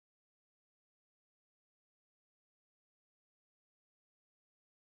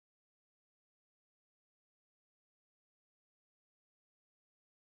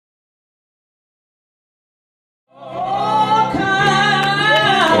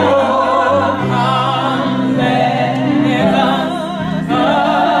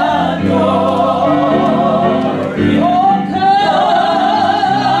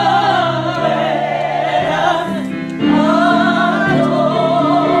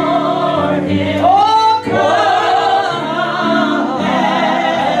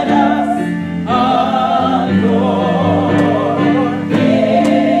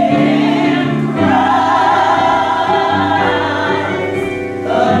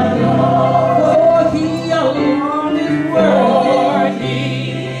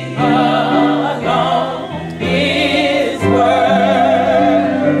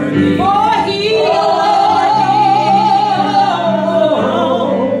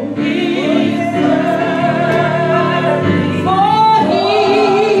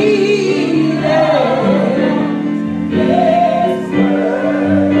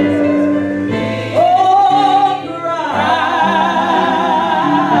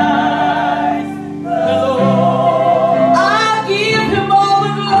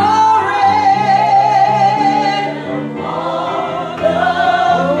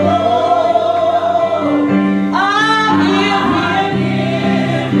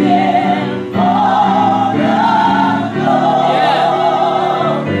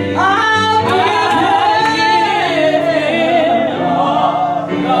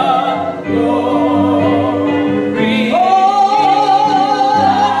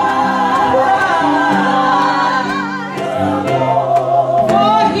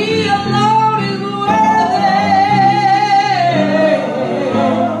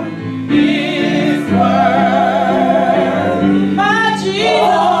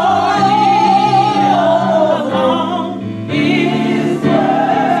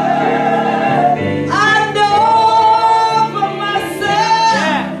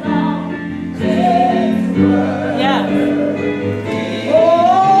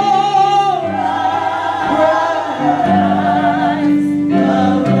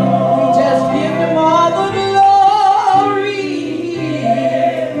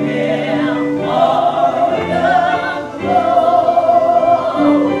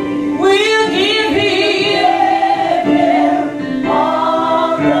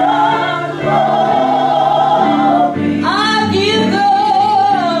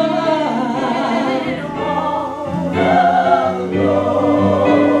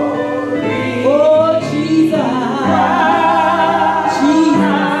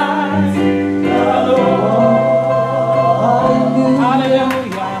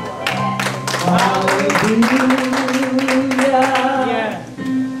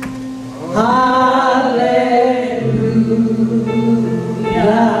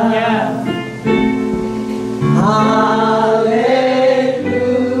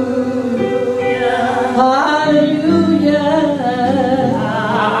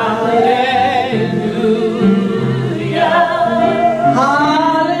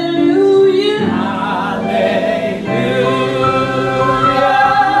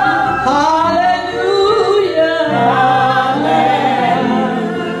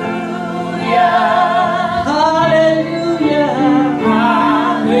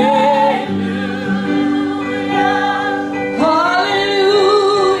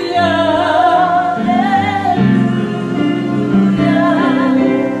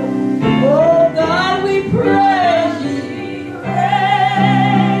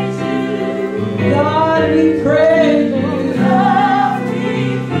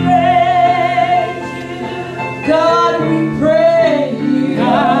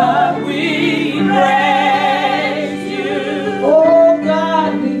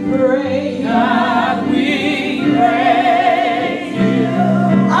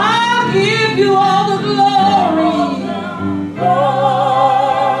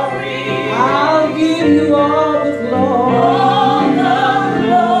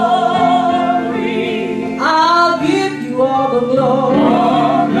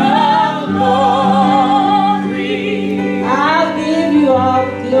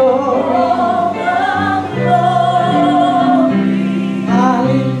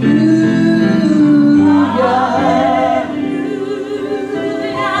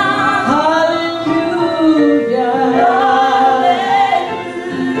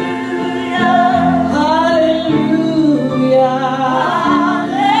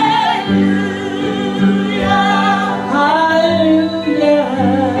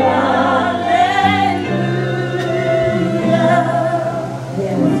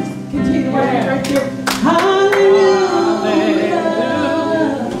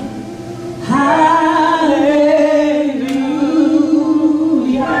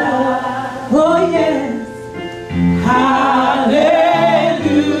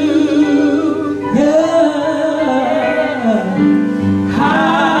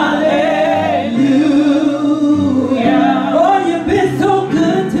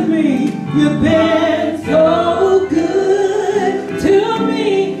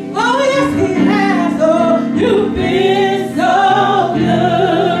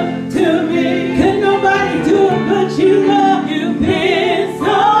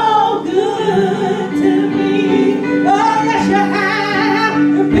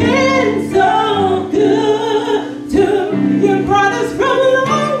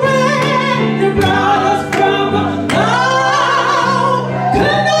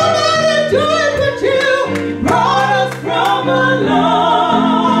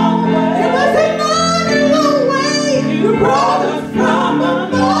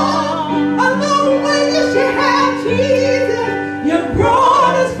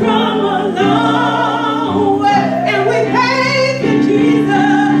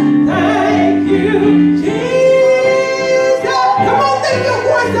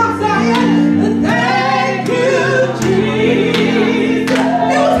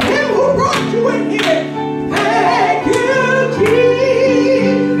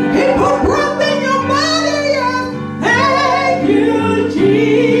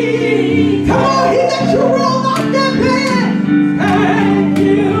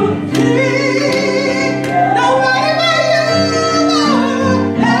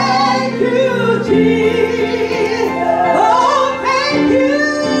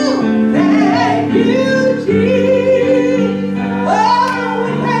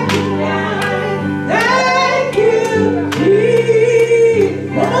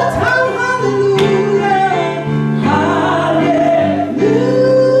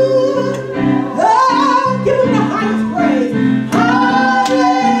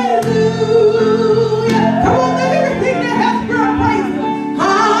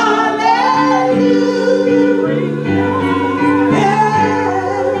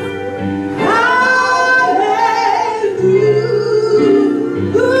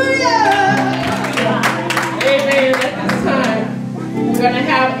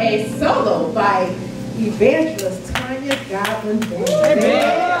Godwin.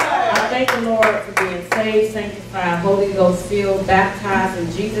 I thank the Lord for being saved, sanctified, Holy Ghost filled, baptized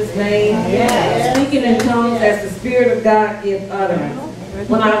in Jesus' name. Yes. Speaking in tongues as the Spirit of God gives utterance.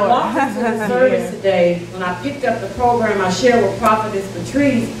 When I walked into the service today, when I picked up the program, I shared with Prophetess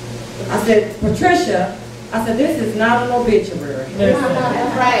Patrice. I said, Patricia, I said, this is not an obituary.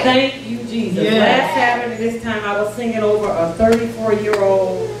 Right. Thank you, Jesus. Yeah. Last Saturday, this time, I was singing over a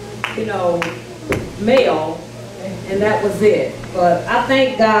 34-year-old, male, and that was it. But I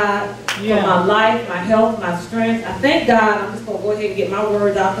thank God for my life, my health, my strength. I thank God. I'm just going to go ahead and get my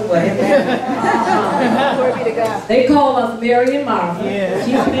words out the way. They call us Mary and Martha. Yeah.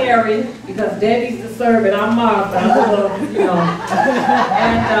 She's Mary because Debbie's the servant. I'm Martha.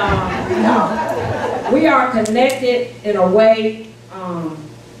 And we are connected in a way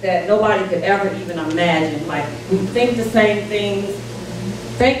that nobody could ever even imagine. Like, we think the same things.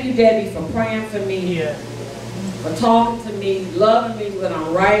 Thank you, Debbie, for praying for me. Yeah. For talking to me, loving me when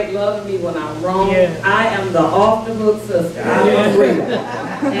I'm right, loving me when I'm wrong. Yeah. I am the off-the-hook sister. I'm real.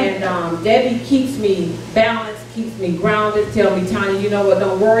 And Debbie keeps me balanced, keeps me grounded, tell me, Tanya, you know what,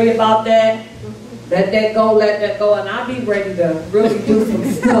 don't worry about that. Let that go, and I'll be ready to really do some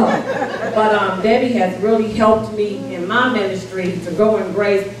stuff. But Debbie has really helped me in my ministry to grow in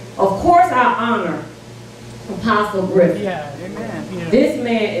grace. Of course, I honor Apostle Griffin. Yeah, amen. Yeah. This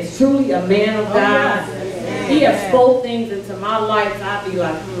man is truly a man of God. Yes. He has spoke things into my life. I'd be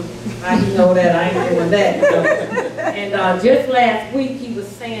like, how you know that? I ain't doing that. And just last week, he was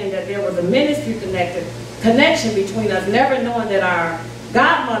saying that there was a ministry connection between us, never knowing that our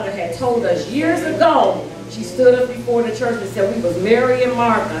godmother had told us years ago. She stood up before the church and said we was Mary and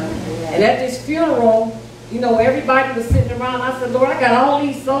Martha. And at this funeral, everybody was sitting around. I said, Lord, I got all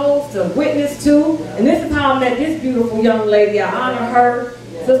these souls to witness to. And this is how I met this beautiful young lady. I honor her,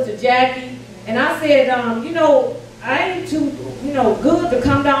 Sister Jackie. And I said, I ain't too, good to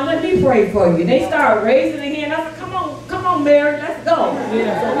come down. Let me pray for you. And they started raising their hand. I said, come on, Mary, let's go.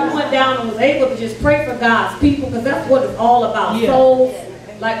 Yeah. So we went down and was able to just pray for God's people, because that's what it's all about, souls.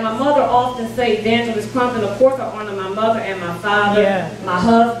 Like my mother often say, Evangelist Crumpton, of course I honor my mother and my father, my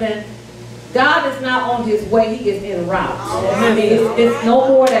husband. God is not on his way, he is en route. I mean, it's no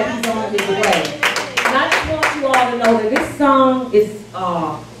more that he's on his way. And I just want you all to know that this song is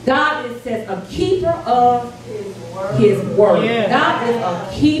God is says a keeper of His word. Yes. God is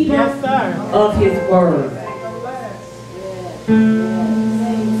a keeper of His word.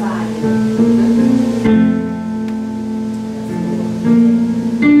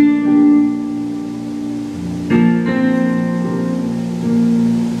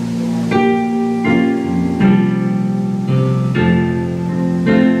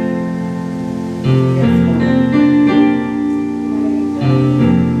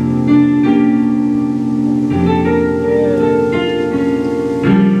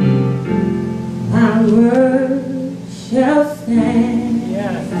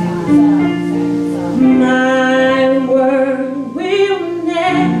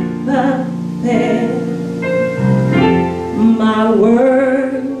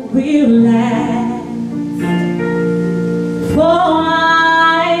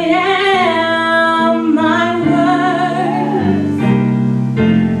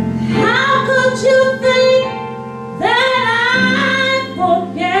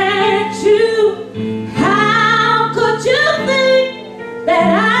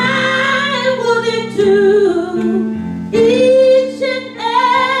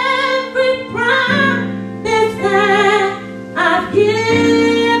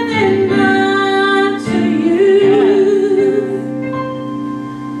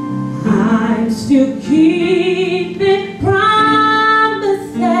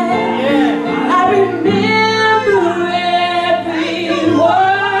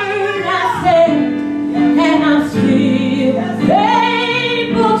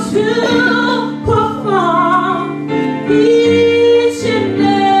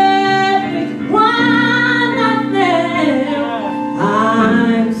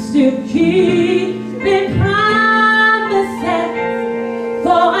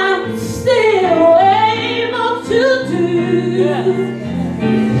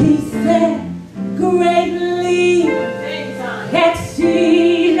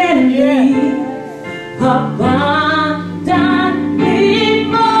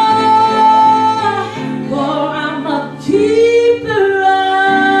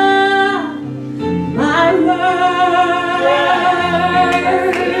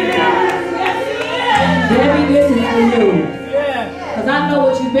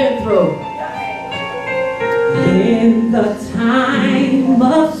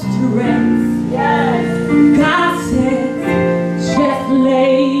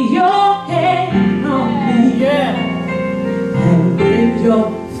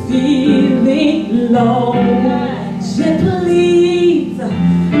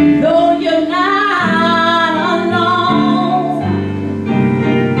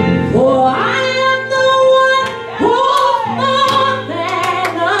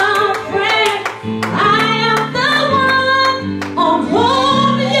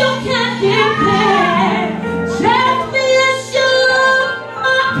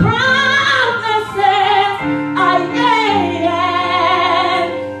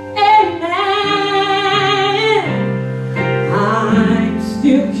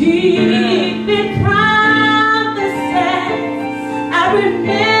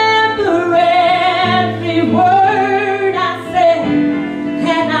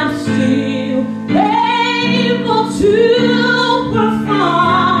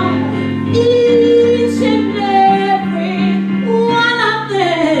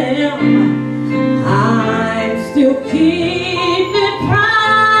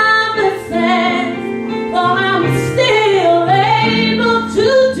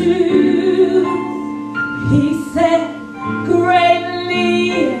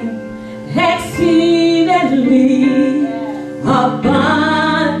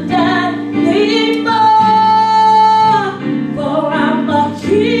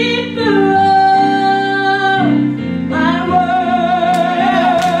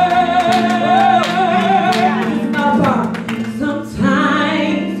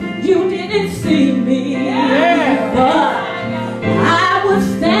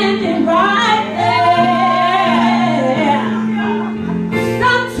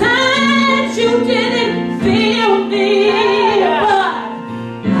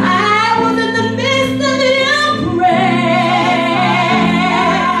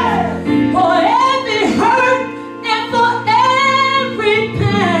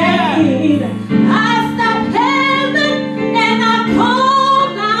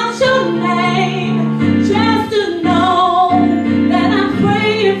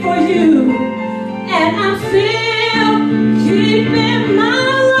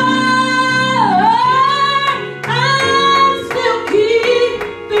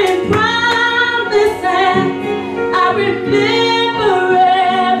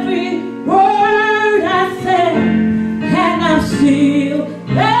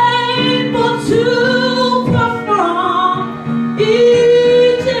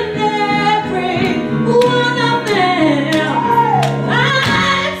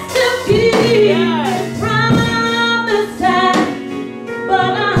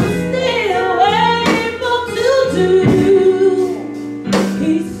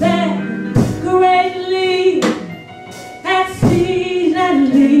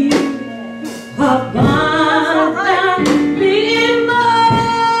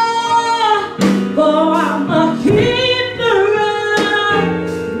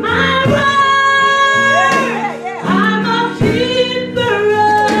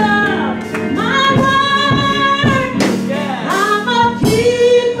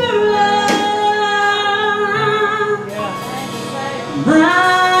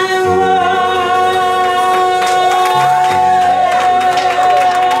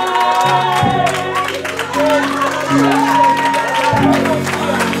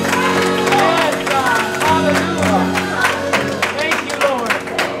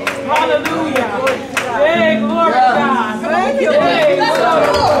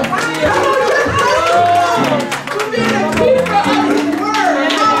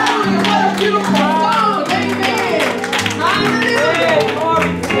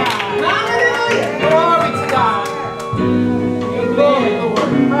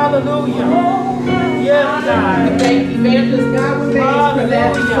 Hallelujah. Yes, God. Thank you, Evangelist Godwin for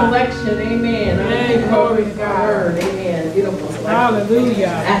that selection. Amen. Amen. Glory to God. Amen. Beautiful selection. Hallelujah.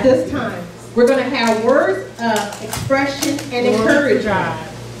 At this time, we're going to have words of expression and encouragement.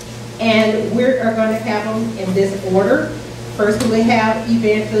 And we are going to have them in this order. First, we have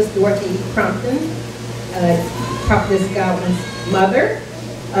Evangelist Dorothy Crumpton, Prophetess Godwin's mother,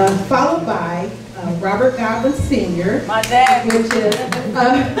 followed by Robert Godwin Sr., my dad, which is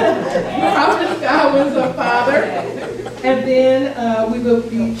Prophetess Godwin's father, and then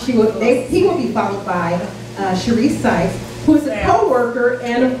he will be followed by Sharice Sykes, who is a co-worker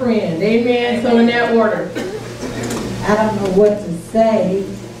and a friend. Amen. So in that order. I don't know what to say,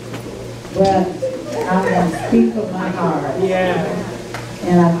 but I'm going to speak from my heart. Yeah.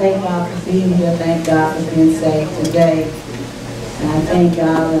 And I thank God for being here. Thank God for being saved today. And I thank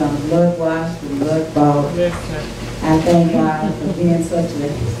God that I'm blood washed and blood bought. Yes, I thank God for being such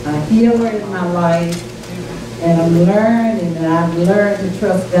a healer in my life. And I'm learning, and I've learned to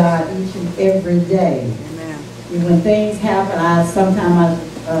trust God each and every day. Amen. And when things happen, sometimes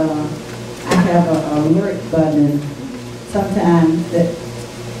I have an alert button. Sometimes that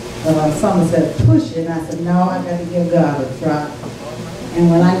someone said, push it. And I said, no, I got to give God a try. And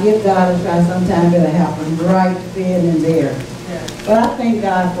when I give God a try, sometimes it'll happen right then and there. Yeah. But I thank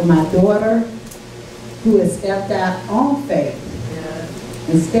God for my daughter who has stepped out on faith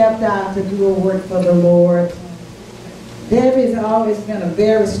and stepped out to do a work for the Lord. Debbie's always been a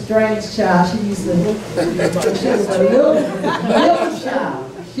very strange child. She was a little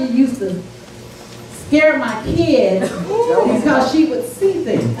child. She used to scare my kids because she would see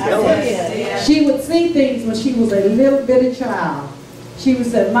things. She would see things when she was a little bitty child. She would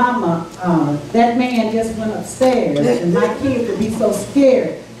say, Mama, that man just went upstairs, and my kids would be so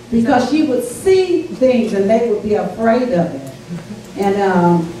scared because she would see things and they would be afraid of it.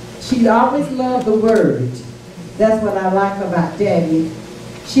 And she always loved the Word. That's what I like about Debbie.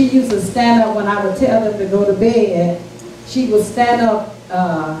 She used to stand up when I would tell them to go to bed. She would stand up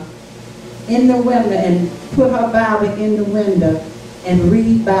in the window and put her Bible in the window and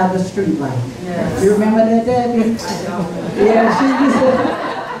read by the street light. Yes. You remember that, Debbie? Yeah,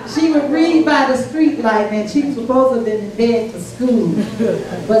 she would read by the street light, and she was supposed to have been in bed for school.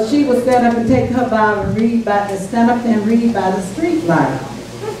 But she would stand up and take her Bible and stand up there and read by the street light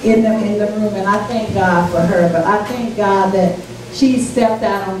in the room. And I thank God for her. But I thank God that she stepped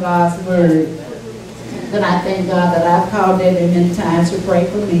out on God's Word. And I thank God that I've called Debbie many times to pray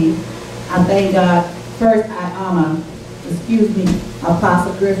for me. I thank God. First, I honor,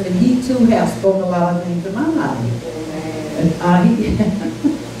 Apostle Griffin. He too has spoken a lot of things in my life.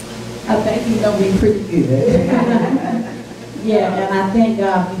 I think he knows me pretty good. Yeah, and I thank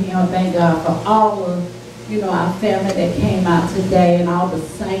God for him. Thank God for all of, our family that came out today, and all the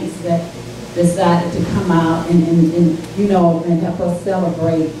saints that decided to come out and help us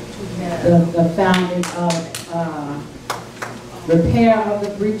celebrate the founding of Repair of the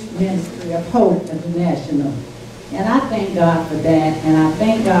Breach Ministry of Hope International. And I thank God for that. And I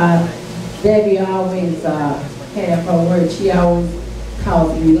thank God Debbie always have her word. She always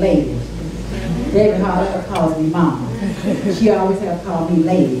calls me lady. Debbie hardly calls me mama. She always have called me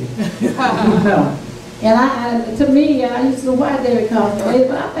lady. And to me, I used to know why Debbie calls me lady,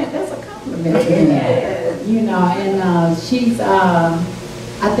 but I think that's a compliment. And she's, I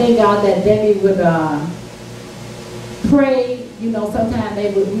thank God that Debbie would pray. Sometimes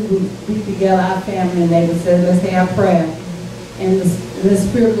we would be together, our family, and they would say, let's have prayer. And the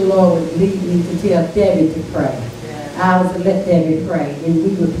Spirit of the Lord would lead me to tell Debbie to pray. I was to let Debbie pray, and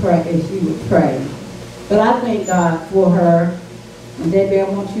we would pray, and she would pray. But I thank God for her. And Debbie, I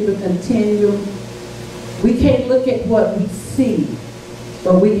want you to continue. We can't look at what we see,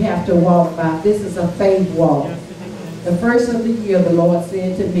 but we have to walk by. This is a faith walk. The first of the year, the Lord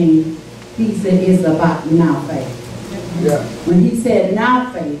said to me, he said, it's about now faith. Yeah. When he said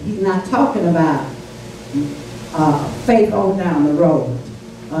now faith, he's not talking about faith on down the road.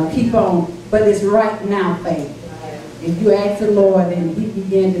 Keep on, but it's right now faith. If you ask the Lord, and he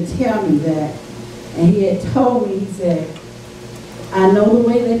began to tell me that, and he had told me, he said, I know the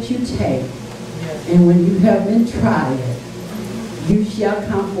way that you take, and when you have been tried, you shall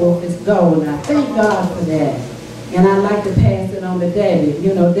come forth as gold. And I thank God for that. And I like to pass it on to Debbie.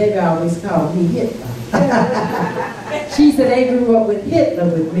 Debbie always called me Hitler. She said they grew up with Hitler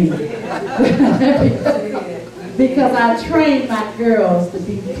with me. Because I trained my girls to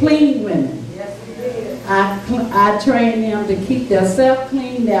be clean women. I trained them to keep themselves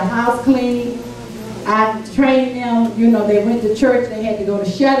clean, their house clean. I trained them, they went to church, they had to go to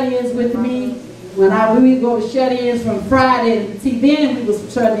shut-ins with me. When we would go to shut-ins from Friday, see then we was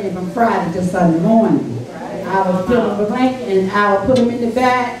shut in from Friday to Sunday morning. I would put them in the blanket and I would put them in the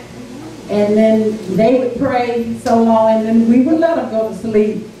back, and then they would pray so long, and then we would let them go to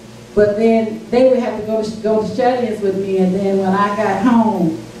sleep. But then they would have to go to shut-ins with me, and then when I got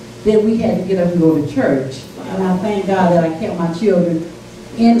home, then we had to get up and go to church. And I thank God that I kept my children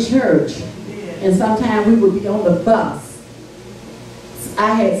in church. And sometimes we would be on the bus.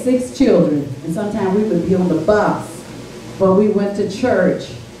 I had 6 children, and sometimes we would be on the bus. But we went to church,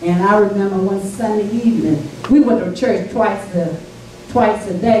 and I remember one Sunday evening, we went to church twice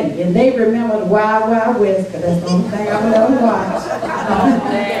a day, and they remember the Wild Wild West, because that's the only thing I would ever watch.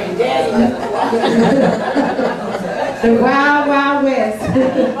 The Wild Wild West.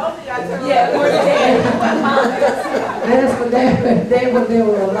 That's what they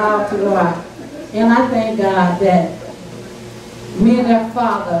were allowed to watch. And I thank God that me and their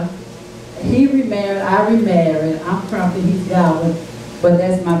father, he remarried, I remarried. I'm Crumpton, he's Godwin, but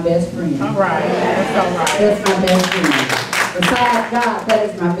that's my best friend. All right. That's all right. That's my best friend. Besides God, that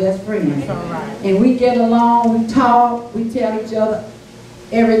is my best friend. That's all right. And we get along, we talk, we tell each other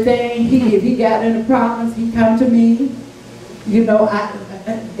everything. If he got into problems, he come to me. You know,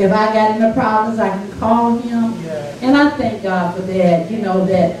 if I got into problems, I can call him. Yeah. And I thank God for that. You know,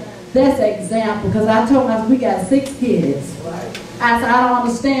 that's an example. Because I told myself, we got 6 kids. I said, I don't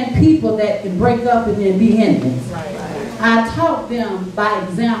understand people that can break up and then be enemies. I taught them by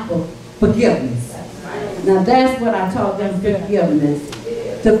example forgiveness. Now that's what I taught them, forgiveness.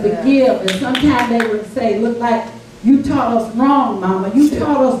 To forgive. And sometimes they would say, look like you taught us wrong, Mama. You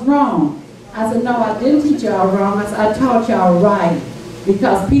taught us wrong. I said, no, I didn't teach y'all wrong. I said, I taught y'all right.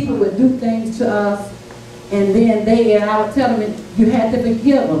 Because people would do things to us, and then I would tell them, you had to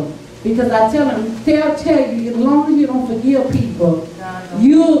forgive them. Because I tell them, tell you, as long as you don't forgive people,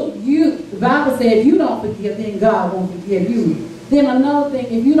 the Bible said if you don't forgive, then God won't forgive you. Then another thing,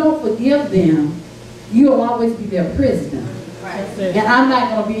 if you don't forgive them, you'll always be their prisoner. And I'm not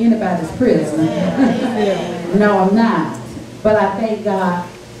going to be anybody's prisoner. No, I'm not. But I thank God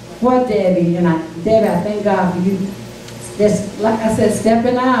for Debbie, and Debbie, I thank God for you. Just, like I said,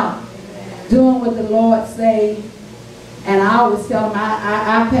 stepping out, doing what the Lord say. And I always tell them,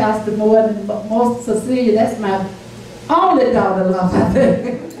 I pastor more than most. Cecilia, that's my only daughter-in-law.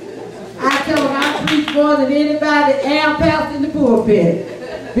 I tell them I preach more than anybody, and pastor in the pulpit.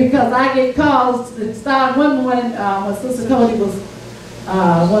 Because I get calls to start one morning when Sister Cody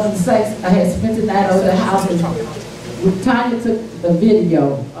wasn't safe. I had spent the night over the house, and Tanya took the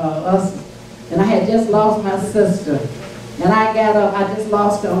video of us, and I had just lost my sister. And I got up, I just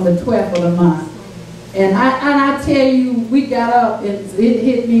lost her on the 12th of the month. And I tell you, we got up, and it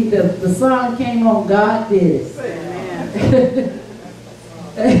hit me, the song came on, God did it.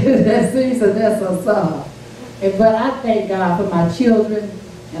 That season, that's a song. But I thank God for my children,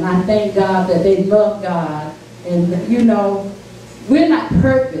 and I thank God that they love God. And you know, we're not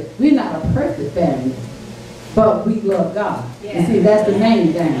perfect. We're not a perfect family, but we love God. You see, that's the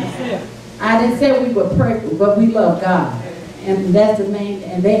main thing. I didn't say we were perfect, but we love God. And that's the main,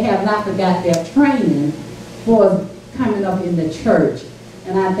 and they have not forgot their training for coming up in the church.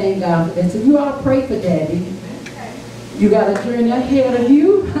 And I thank God for that. So you all pray for Daddy. You got a journey ahead of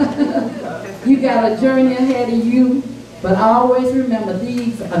you. You got a journey ahead of you. But always remember,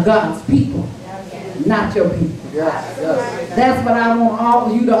 these are God's people, not your people. That's what I want all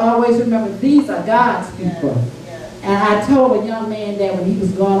of you to always remember. These are God's people. And I told a young man that when he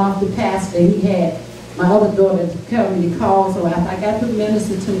was going off to pastor, he had my other daughter to come and he called, so I got to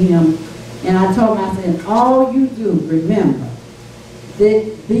minister to him. And I told him, I said, all you do, remember,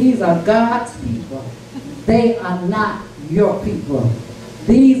 that these are God's people. They are not your people.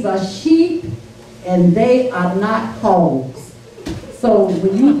 These are sheep, and they are not hogs. So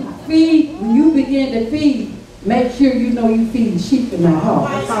when you begin to feed, make sure you know you feed sheep and not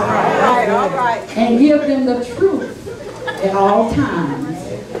hogs. All right. And give them the truth at all times.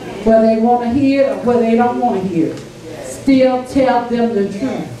 Whether they want to hear it or whether they don't want to hear it. Still tell them the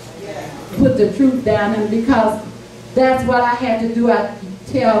truth. Put the truth down, and because that's what I had to do. I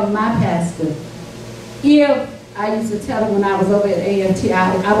tell my pastor. If I used to tell him when I was over at A&T,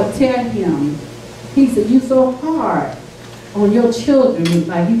 I would tell him, he said, you so hard on your children,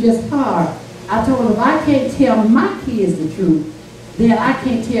 like you just hard. I told him, if I can't tell my kids the truth, then I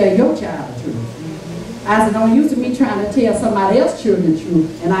can't tell your child the truth. I said, don't use me trying to tell somebody else's children the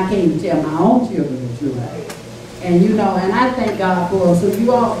truth, and I can't even tell my own children the truth. And you know, and I thank God for it. So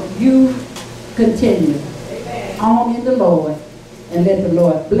you continue on in the Lord, and let the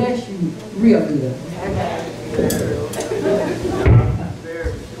Lord bless you real good.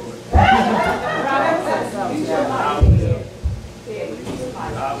 I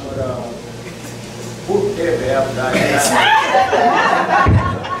would whoop Debbie after I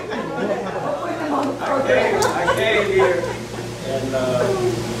came here and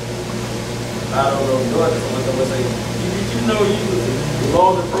I don't know, Jordan, someone would say, did you know you was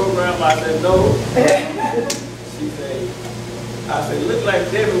on the program? I said, no. She said, I said, look like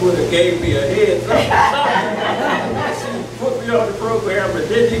Debbie would have gave me a heads up. She put me on the program, but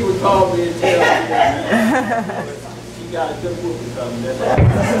then he would call me and tell me she got a good whooping coming. That's all.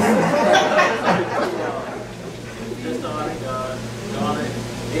 Just honor God, honor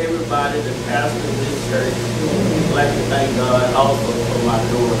everybody, the pastor of this church. I'd like to thank God also for my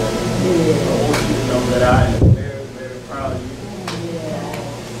daughter. I want you to know that I am very, very proud of you.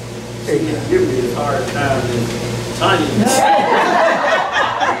 She can give me as hard a time as Tanya.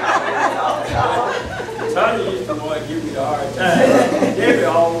 Tanya used to want to give me the hard time. Debbie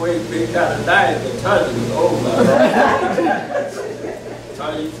always been kind of nice, but Tanya was over.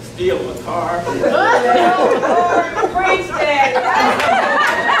 Tanya used to steal my car. Preach that.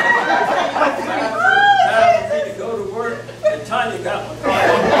 Time for me to go to work, and Tanya got my car.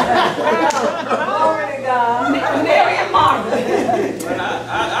 Glory to God. Mary and Martha. But I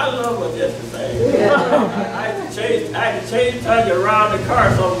love what Jessica said. I had to change Tanya around the car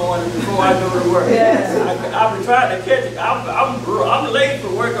some morning before I go to work. Yes. I've been trying to catch it. I'm late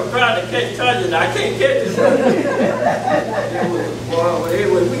for work. I'm trying to catch Tanya, and I can't catch it.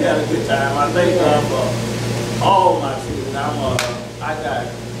 Anyway, we had a good time. I thank God for all my children. I got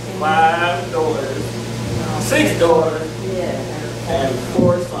 5 daughters, 6 daughters, and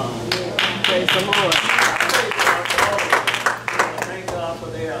 4 sons. Praise the Lord. Thank God for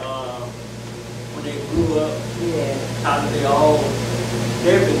their when they grew up. How did they all?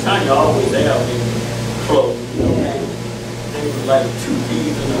 Debbie and Tanya always have been close. You know, they were like 2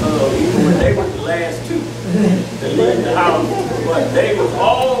 peas in a hug. Even when they were the last 2 to leave the house, but they was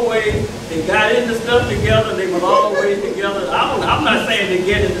always. They got into stuff together. They was always together. I'm not saying they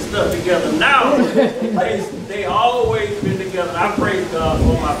get into stuff together now. They always been together. I praise God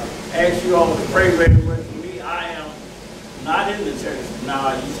for my. Ask you all to pray very much for me. I am not in the church. Now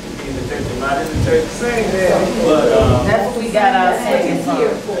I used to be in the church. I'm not in the church. Sing that. But That's what we got our singing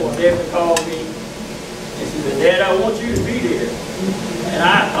for. Debbie called me and she said, Dad, I want you to be there. And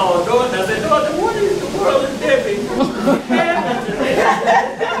I called Dorothy. I said, Dorothy, what is the world is Debbie?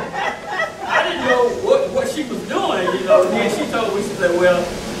 I didn't know what she was doing, you know. And then she told me, she said, well,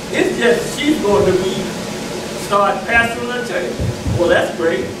 it's just she's going to start pastoring the church. Well, that's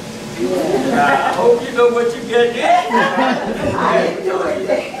great. I hope you know what you get in. I enjoyed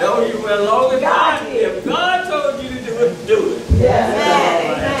it. Know you went long as God. If God told you to do it, do it. Yes.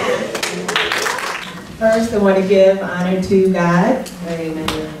 First, I want to give honor to God. Amen.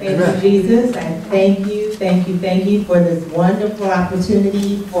 Thank you, Jesus. And thank you for this wonderful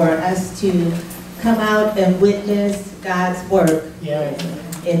opportunity for us to come out and witness God's work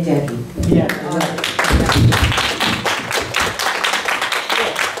in Debbie.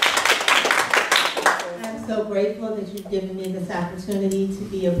 So grateful that you've given me this opportunity to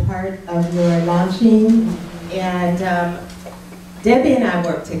be a part of your launching. And Debbie and I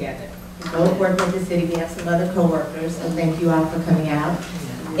work together. We both work with the city. We have some other co-workers, so thank you all for coming out.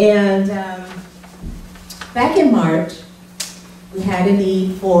 And back in March, we had a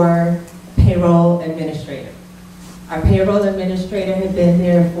need for a payroll administrator. Our payroll administrator had been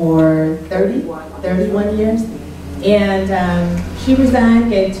there for 31 years. And she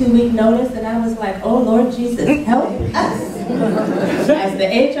resigned, gave 2-week notice, and I was like, oh Lord Jesus, help us. As the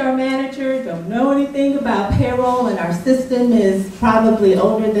HR manager, don't know anything about payroll, and our system is probably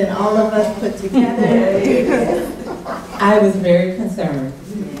older than all of us put together. I was very concerned.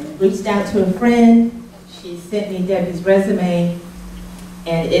 Reached out to a friend, she sent me Debbie's resume,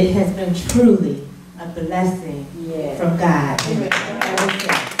 and it has been truly a blessing from God. Ever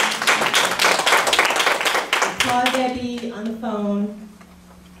since. Called Debbie on the phone,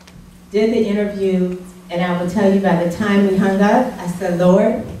 did the interview, and I will tell you by the time we hung up, I said,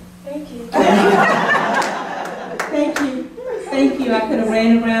 Lord, thank you. Thank you. I could have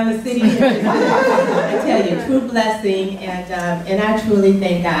ran around the city. I tell you, true blessing, and I truly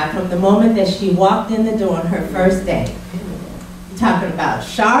thank God. From the moment that she walked in the door on her first day, talking about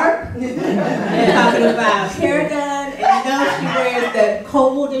sharp, and talking about hair done, and you know she wears the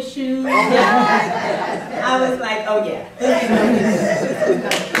coldest shoes. I was like, oh yeah, this is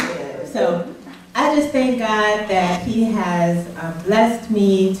good. So I just thank God that He has blessed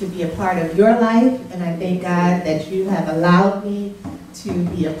me to be a part of your life, and I thank God that you have allowed me to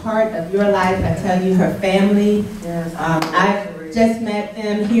be a part of your life. I tell you, her family, I've just met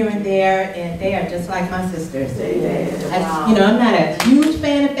them here and there, and they are just like my sisters. You know, I'm not a huge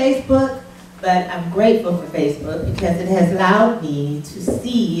fan of Facebook, but I'm grateful for Facebook because it has allowed me to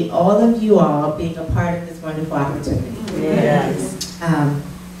see all of you all being a part of this wonderful opportunity. Yes.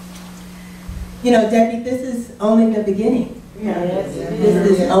 You know, Debbie, this is only the beginning. Yes.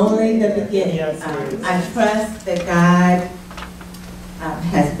 This is only the beginning. I trust that God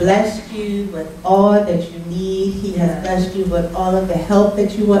has blessed you with all that you need. He has blessed you with all of the help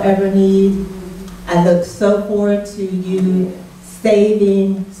that you will ever need. I look so forward to you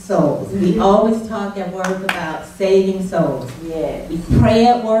saving souls. We always talk at work about saving souls. We pray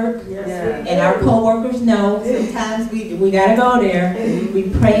at work, and our co-workers know sometimes we gotta go there. We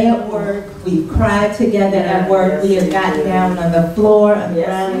pray at work, we cry together at work, we have gotten down on the floor, on the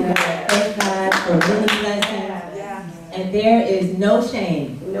ground, thank God for many blessings. And there is no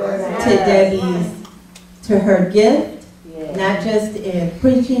shame to her gift, not just in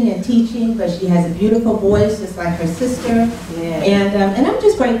preaching and teaching, but she has a beautiful voice just like her sister. And I'm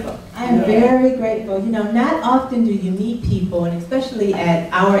just grateful. I'm very grateful. You know, not often do you meet people, and especially at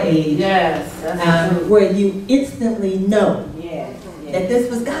our age, where you instantly know that this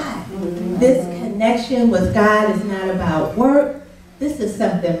was God. This connection with God is not about work. This is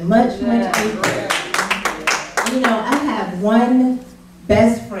something much, much deeper. You know, I have one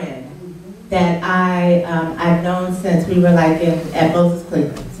best friend that I've known since we were like at Moses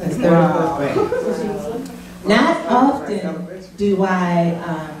Cleveland, since 3rd or 4th grade. Not often do I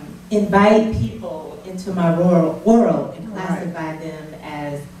invite people into my world and classify them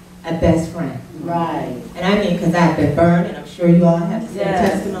as a best friend. And I mean, because I've been burned, and I'm sure you all have the same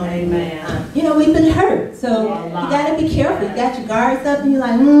testimony. You know, we've been hurt, so you got to be careful. You got your guards up, and you're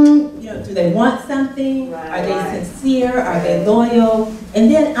like, you know, do they want something? Are they sincere? Are they loyal?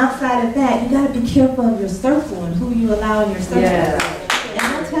 And then outside of that, you got to be careful of your circle and who you allow in your circle. And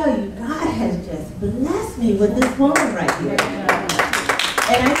I tell you, God has just blessed me with this woman right here.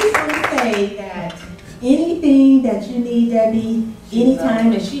 And I just want to say that anything that you need, Debbie,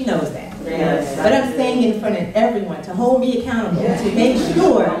 anytime, and she knows that. But I'm saying in front of everyone to hold me accountable, to make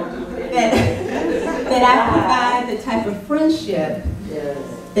sure that I provide the type of friendship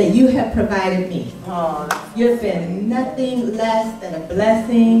that you have provided me. You've been nothing less than a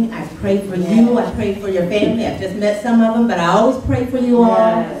blessing. I pray for you. I pray for your family. I've just met some of them, but I always pray for you all.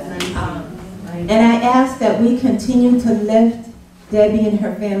 And I ask that we continue to lift Debbie and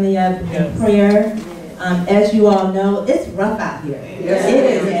her family up in prayer. As you all know, it's rough out here. It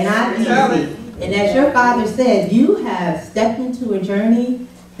is not easy. And as your father said, you have stepped into a journey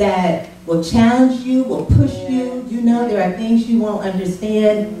that will challenge you, will push you. You know there are things you won't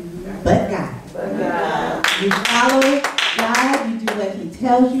understand, but God. You follow God, you do what He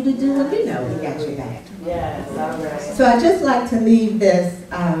tells you to do, and you know He got your back. So I just like to leave this,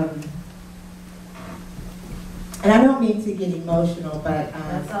 and I don't mean to get emotional, but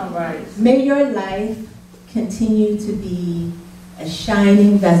may your life continue to be a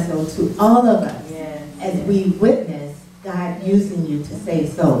shining vessel to all of us as we witness God using you to save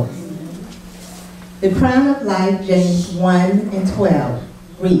souls. The crown of life, James 1:12,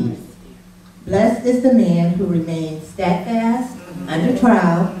 reads, "Blessed is the man who remains steadfast under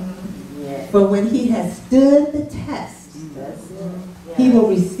trial, for when he has stood the test, he will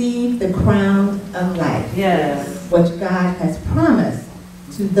receive the crown of life, which God has promised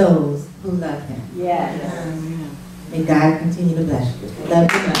to those who love Him." May God continue to bless you. Love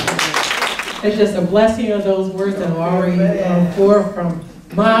you much. It's just a blessing of those words that have already gone forth from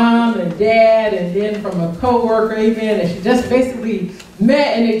Mom and Dad, and then from a co-worker even, and she just basically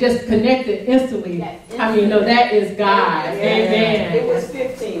met and they just connected instantly. I mean, no, that is God. Amen. It was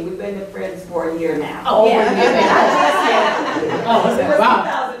 15. We've been friends for a year now. Oh,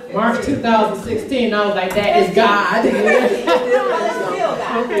 wow. March 2016, I was like, that is God.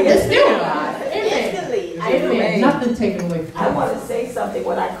 It's still God. Amen. Nothing taken away from I want to say something.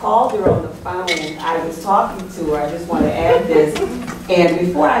 When I called her on the phone, I was talking to her. I just want to add this. And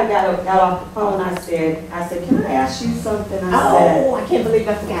before I got off the phone, I said, "Can I ask you something?" I can't believe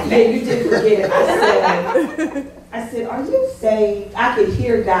I forgot that. Yeah, you did forget it. I said, "Are you saved?" I could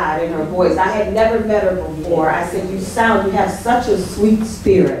hear God in her voice. I had never met her before. I said, you have such a sweet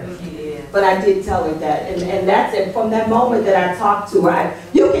spirit." But I did tell her that. And that's it. From that moment that I talked to her,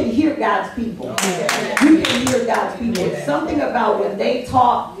 you can hear God's people. You can hear God's people. It's something about when they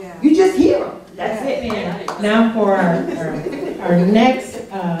talk, you just hear them. That's it. Now for our next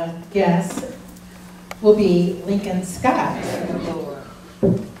guest will be Lincoln Scott.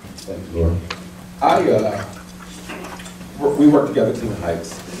 Thank you, Lord. We work together at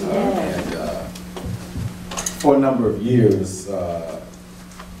Heights. And for a number of years, I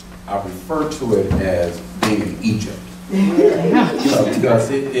refer to it as being in Egypt. Because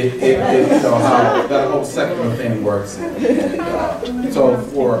you know how that whole secular thing works. And so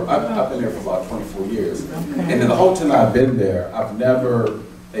I've been there for about 24 years. And in the whole time I've been there, I've never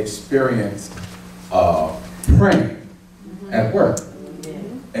experienced praying at work.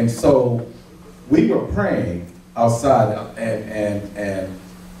 And so we were praying outside, and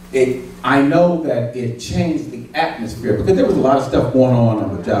I know that it changed the atmosphere because there was a lot of stuff going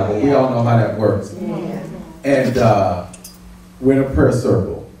on the job, but we all know how that works. And we're in a prayer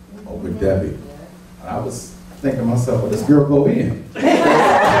circle with Debbie. And I was thinking to myself, well, this girl go in. Very,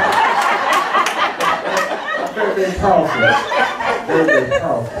 very powerful. Very, very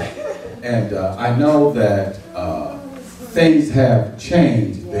powerful. And I know that things have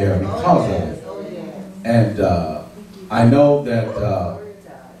changed there because of it. And I know that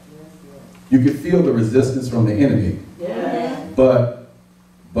you can feel the resistance from the enemy.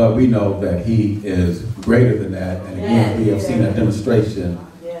 But we know that he is greater than that. And again, we have seen a demonstration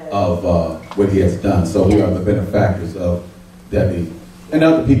of what he has done. So we are the benefactors of Debbie and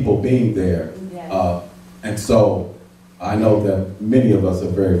other people being there. And so I know that many of us are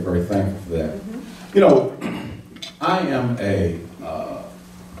very, very thankful for that. You know, I am a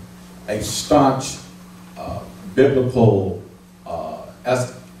staunch biblical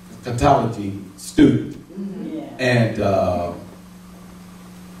eschatology student. And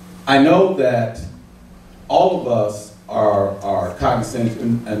I know that all of us are cognizant,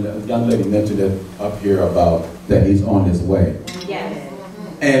 and the young lady mentioned it up here about that he's on his way.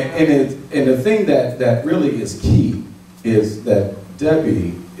 And the thing that really is key is that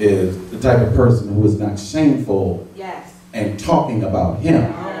Debbie is the type of person who is not shameful and talking about him.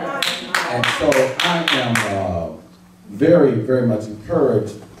 And so I am very, very much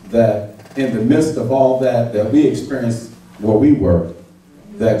encouraged that in the midst of all that we experienced where we were,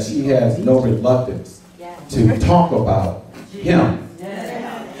 that she has no reluctance to talk about him.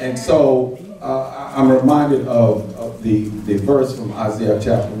 And so I'm reminded of the verse from Isaiah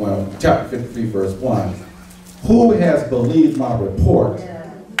chapter 53, verse 1. Who has believed my report,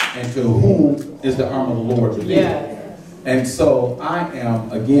 and to whom is the arm of the Lord revealed? And so I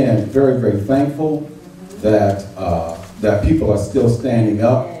am, again, very, very thankful that that people are still standing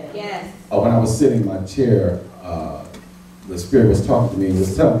up. When I was sitting in my chair, the Spirit was talking to me,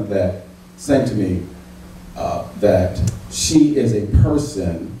 was saying to me that she is a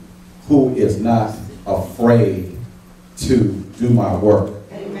person who is not afraid to do my work.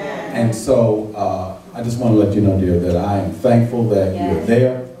 And so I just want to let you know, dear, that I am thankful that you're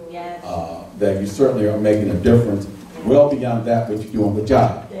there, that you certainly are making a difference well beyond that which you do on the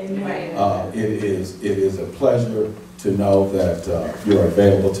job. It is a pleasure to know that you're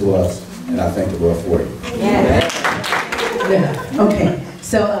available to us, and I thank the Lord for you. Okay,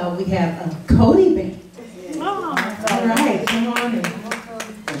 so we have Cody Bank. All right, come on in.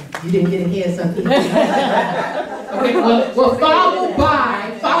 You didn't get ahead, something. Okay, well, followed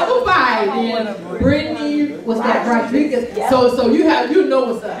by then Brittany, was that Rodriguez? So you know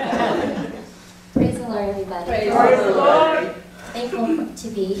what's up. Praise the Lord, everybody. Praise the Lord. Thankful to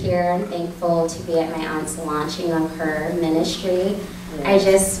be here. I'm thankful to be at my aunt's launching of her ministry.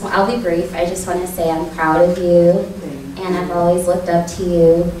 I'll be brief. I just want to say I'm proud of you, and I've always looked up to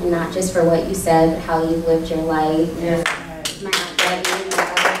you, and not just for what you said, but how you've lived your life. My Aunt Debbie, my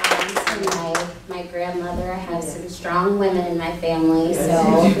other aunts, and my grandmother. I have some strong women in my family,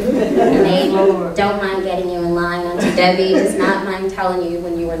 so and they don't mind getting you in line. Auntie Debbie does not mind telling you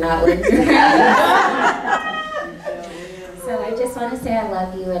when you were not with your friends. So I just want to say I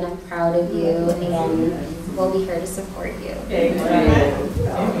love you and I'm proud of you, and we'll be here to support you. Amen.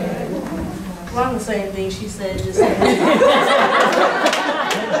 Well, I'm the same thing she said just now.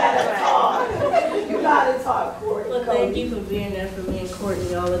 You gotta talk, Courtney. Well, thank you for being there for me and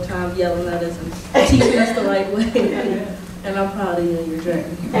Courtney all the time, yelling at us and teaching us the right way. And I'm proud of you and your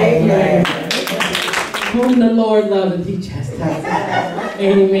journey. Amen. Whom the Lord loves and he chastises.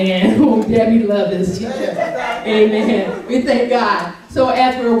 Amen. Whom Debbie loves, she chastises. Amen. We thank God. So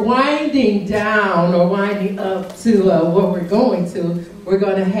as we're winding down or winding up to what we're going to, we're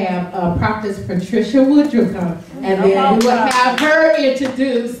going to have Prophetess Patricia Woodruff come, and then we will have her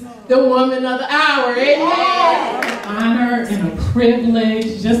introduce the woman of the hour. Amen. Honor and a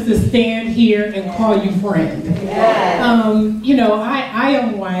privilege just to stand here and call you friend. You know, I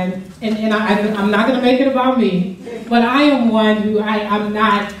am one, and I'm not going to make it about me, but I am one who I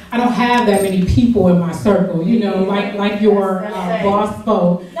don't have that many people in my circle, you know, like your boss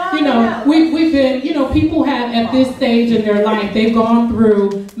spoke. You You know, we've been, you know, people have at this stage in their life, they've gone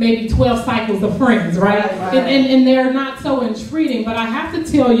through maybe 12 cycles of friends, right? And they're not so entreating, but I have to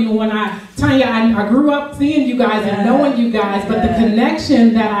tell you, Tanya, I grew up seeing you guys and knowing you guys, but the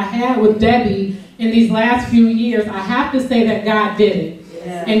connection that I had with Debbie in these last few years, I have to say that God did it.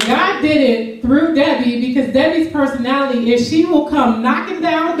 And God did it through Debbie, because Debbie's personality is she will come knocking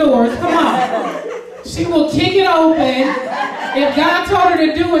down doors. Come on. She will kick it open. If God told her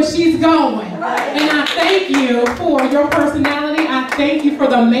to do it, she's going. And I thank you for your personality. I thank you for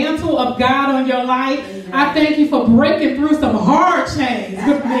the mantle of God on your life. I thank you for breaking through some hard chains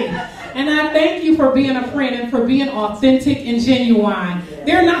with me. And I thank you for being a friend and for being authentic and genuine.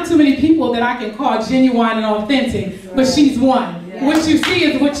 There are not too many people that I can call genuine and authentic, but she's one. What you see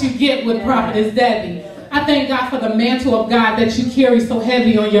is what you get with Prophetess Debbie. I thank God for the mantle of God that you carry so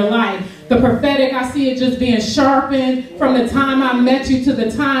heavy on your life. The prophetic, I see it just being sharpened from the time I met you to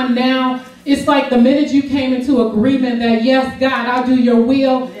the time now. It's like the minute you came into agreement that, yes, God, I'll do your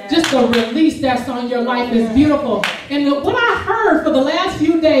will, just the release that's on your life is beautiful. And what I heard for the last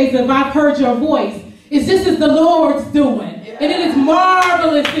few days, if I've heard your voice, is this is the Lord's doing. And it is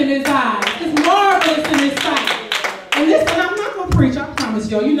marvelous in his eyes. It's marvelous in his sight. And listen, I'm not going to preach, I promise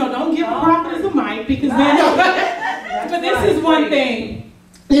you. You know, don't give a prophet a mic, because then, but this is one thing.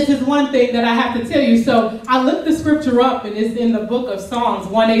 This is one thing that I have to tell you. So I looked the scripture up, and it's in the book of Psalms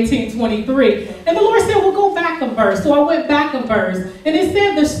 118:23. And the Lord said, well, go back a verse. So I went back a verse. And it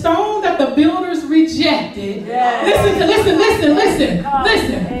said, the stone that the builders rejected. Listen.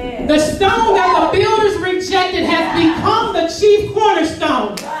 The stone that the builders rejected has become the chief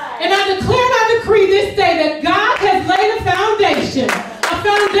cornerstone. And I declare and I decree this day that God has laid a foundation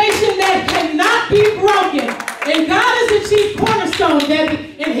that cannot be broken. And God is the chief cornerstone,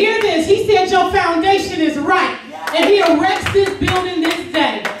 Debbie. And hear this, he said your foundation is right. And he erects this building this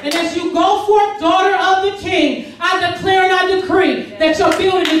day. And as you go forth, daughter of the King, I declare and I decree that your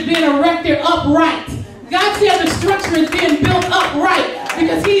building is being erected upright. God said the structure is being built upright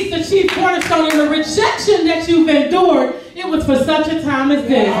because he's the chief cornerstone. And the rejection that you've endured, it was for such a time as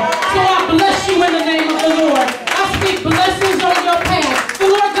this. So I bless you in the name of the Lord. I speak blessings on your path. The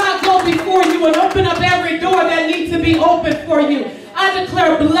Lord God go before you and open up every door that needs to be opened for you. I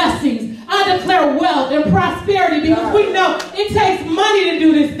declare blessings. I declare wealth and prosperity, because we know it takes money to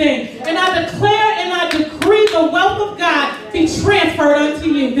do this thing. And I declare and I decree the wealth of God be transferred unto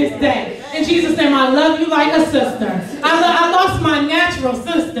you this day. In Jesus' name, I love you like a sister. I lost my natural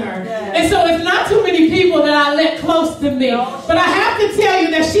sister. And so it's not too many people that I let close to me. But I have to tell you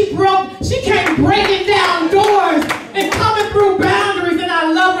that she came breaking down doors and coming through boundaries, and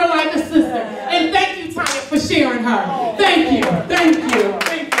I love her like a sister. And thank you, Tanya, for sharing her. Thank you. Thank you.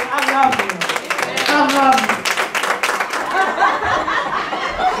 Thank you. I love you. I love you.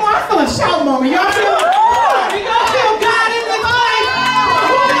 Oh, I feel a shout moment. Y'all feel it? Y'all feel God in this place?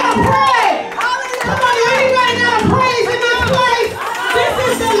 Who gotta pray? Come on, anybody got a praise in this place? This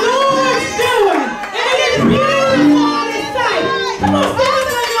is the Lord's doing, and it is beautiful on His sight. Come on, stand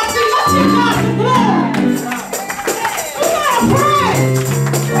up on your feet. Let's give God the glory. Who gotta pray?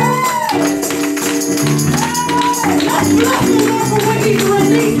 Let's bless the Lord for what He's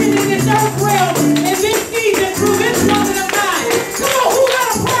releasing in this earth realm in this season through this moment of time. Come on, who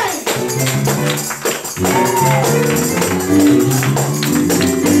gotta pray?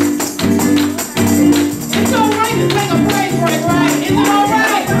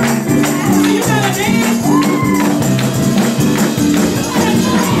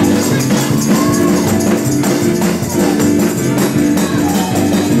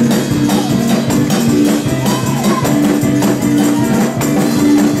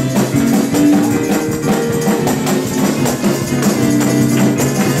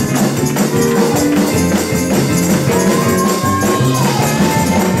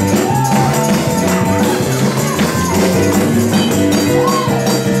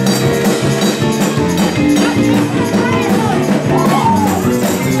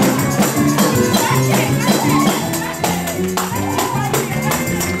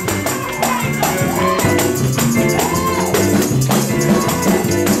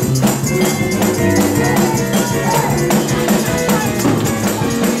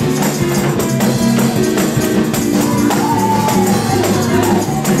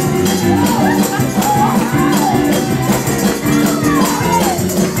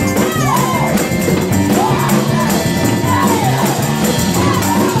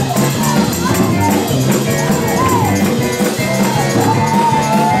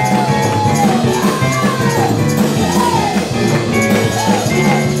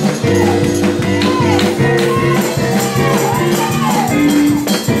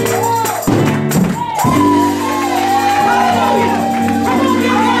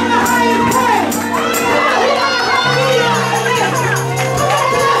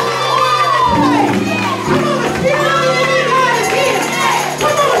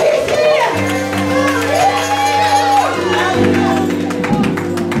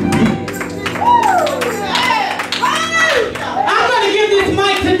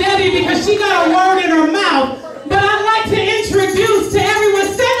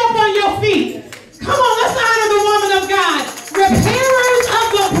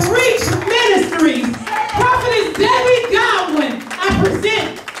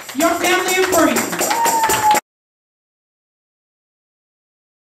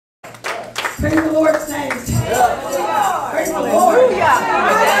 Praise the Lord, saints. Praise the Lord. I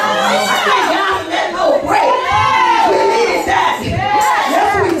thank God for that little break. We needed that.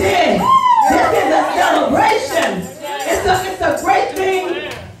 Yes, we did. This is a celebration. It's a great thing.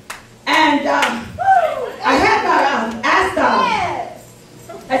 And I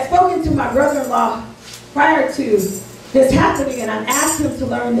had spoken to my brother-in-law prior to this happening, and I asked him to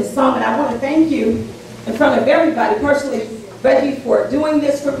learn this song. And I want to thank you in front of everybody, personally, Reggie, for doing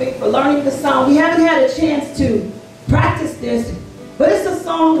this for me, for learning the song. We haven't had a chance to practice this, but it's a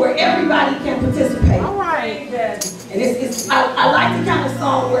song where everybody can participate. All right. And I like the kind of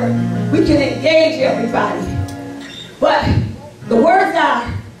song where we can engage everybody. But the words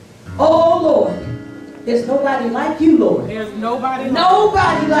are, oh Lord, there's nobody like you, Lord. There's nobody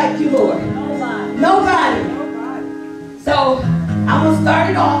like you, Lord. Nobody. So I'm going to start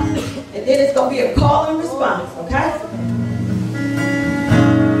it off, and then it's going to be a call and response, okay?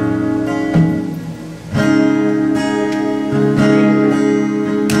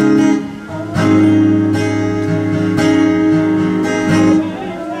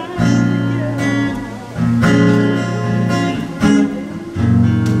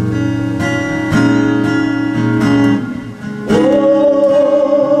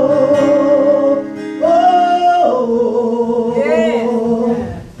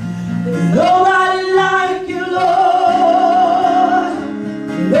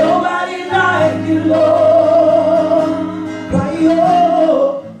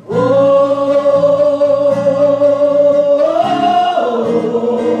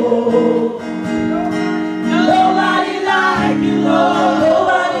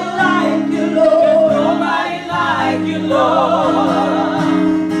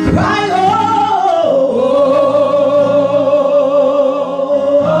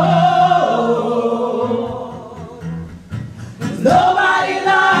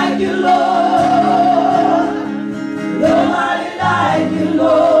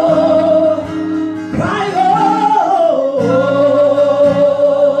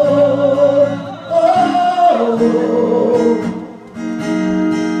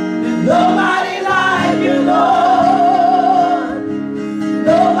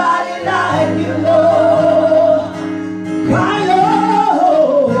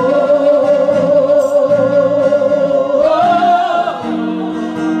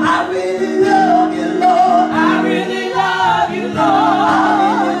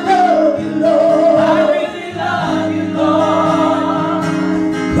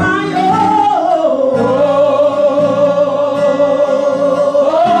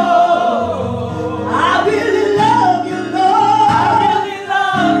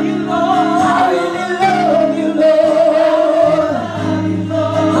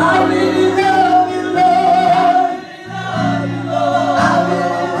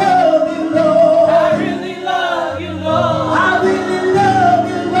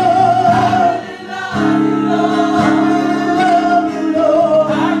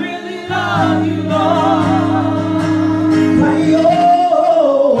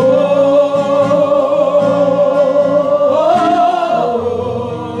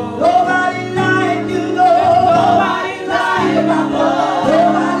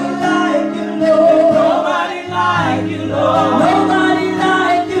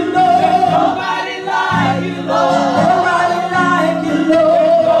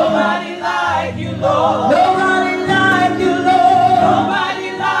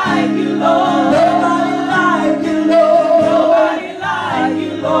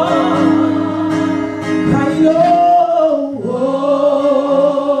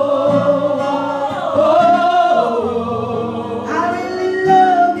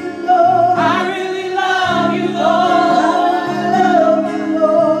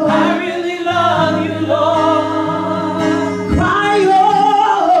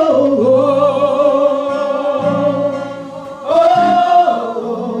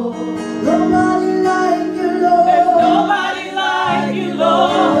 Nobody like you,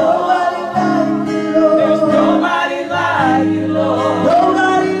 Lord.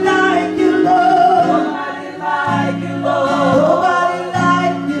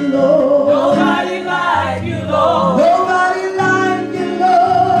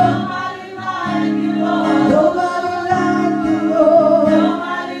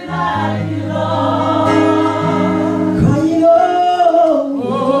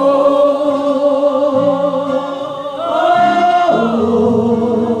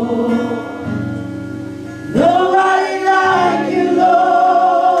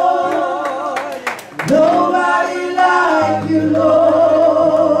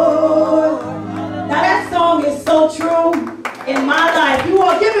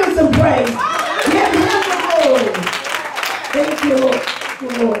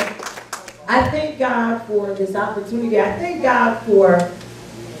 this opportunity. I thank God for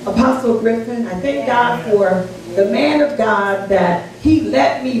Apostle Griffin. I thank God for the man of God that he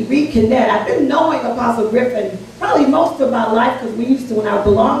let me reconnect. I've been knowing Apostle Griffin probably most of my life because we used to, when I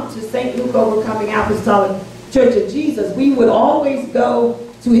belonged to St. Luke Overcoming Apostolic Church of Jesus, we would always go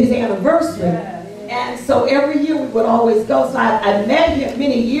to his anniversary. And so every year we would always go. So I met him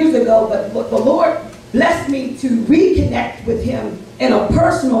many years ago, but the Lord blessed me to reconnect with him in a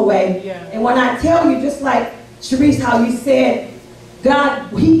personal way. And when I tell you, just like Sharice, how you said,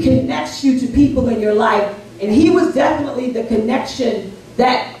 God, he connects you to people in your life. And he was definitely the connection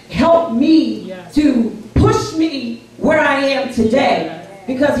that helped me to push me where I am today.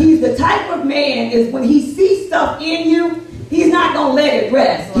 Because he's the type of man is when he sees stuff in you, he's not going to let it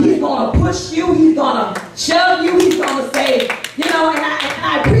rest. He's going to push you. He's going to shove you. He's going to say, you know, and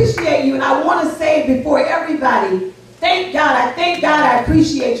I appreciate you. And I want to say before everybody, thank God. I thank God. I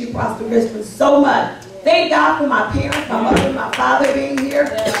appreciate you, Pastor Richmond, so much. Thank God for my parents, my mother and my father being here,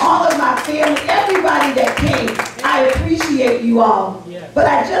 all of my family, everybody that came. I appreciate you all. But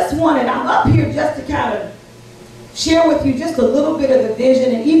I just wanted, I'm up here just to kind of share with you just a little bit of the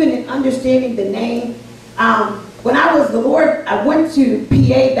vision and even in understanding the name. When I was the Lord, I went to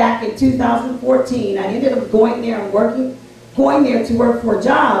PA back in 2014. I ended up going there and going there to work for a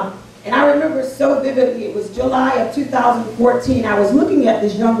job. And I remember so vividly, it was July of 2014. I was looking at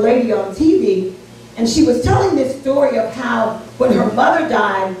this young lady on TV, and she was telling this story of how when her mother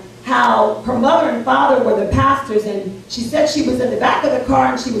died, how her mother and father were the pastors, and she said she was in the back of the car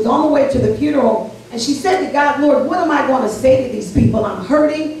and she was on the way to the funeral, and she said to God, Lord, what am I going to say to these people? I'm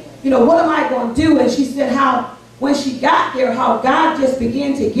hurting. You know, what am I going to do? And she said how when she got there, how God just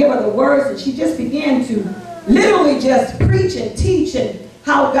began to give her the words, and she just began to literally just preach and teach, and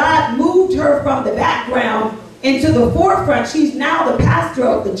how God moved her from the background into the forefront. She's now the pastor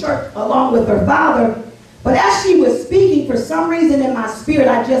of the church along with her father. But as she was speaking, for some reason in my spirit,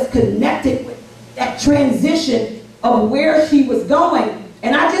 I just connected with that transition of where she was going.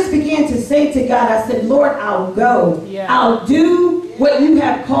 And I just began to say to God, I said, Lord, I'll go. I'll do what you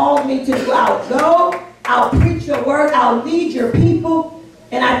have called me to do. I'll go. I'll preach your word. I'll lead your people.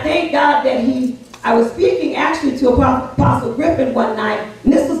 And I thank God that I was speaking actually to Apostle Griffin one night,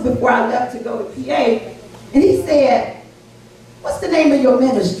 and this was before I left to go to PA, and he said, what's the name of your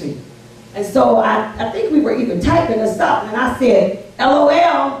ministry? And so I think we were even typing or something, and I said,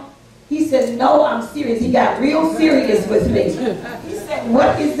 LOL. He said, no, I'm serious. He got real serious with me. He said,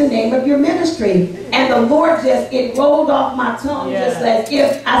 what is the name of your ministry? And the Lord just, it rolled off my tongue just as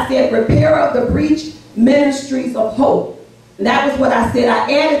if I said, Repair of the Breach, Ministries of Hope. And that was what I said.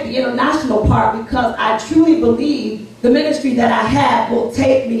 I added the international part because I truly believe the ministry that I have will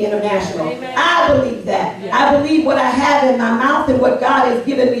take me international. Amen. I believe that. Yeah. I believe what I have in my mouth and what God has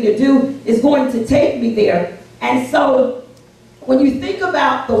given me to do is going to take me there. And so when you think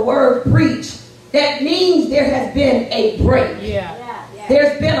about the word preach, that means there has been a break.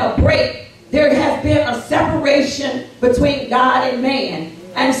 There's been a break. There has been a separation between God and man.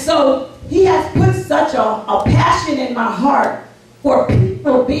 And so he has put such a passion in my heart for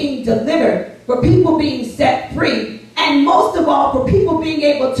people being delivered, for people being set free, and most of all, for people being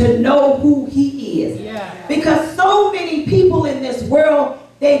able to know who he is. Because so many people in this world,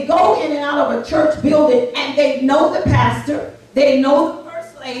 they go in and out of a church building and they know the pastor, they know the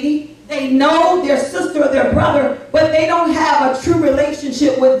first lady, they know their sister or their brother, but they don't have a true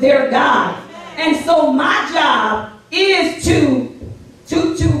relationship with their God. And so my job is to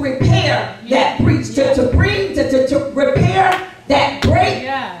repair that breach, to repair that break,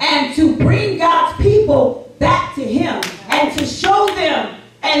 and to bring God's people back to him and to show them.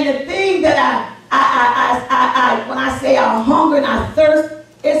 And the thing that when I say I hunger and I thirst,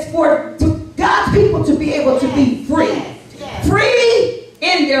 is for God's people to be able to be free. Free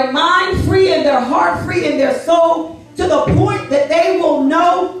in their mind, free in their heart, free in their soul, to the point that they will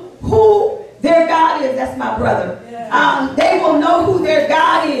know who their God is. That's my brother. They will know who their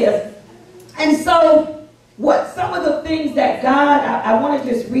God is. And so what some of the things that God, I want to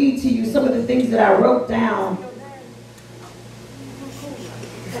just read to you some of the things that I wrote down.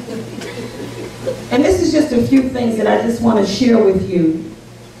 And this is just a few things that I just want to share with you.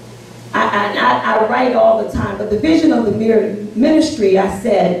 I write all the time, but the vision of the ministry, I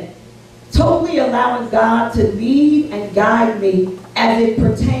said, totally allowing God to lead and guide me as it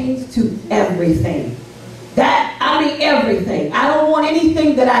pertains to everything. I mean everything. I don't want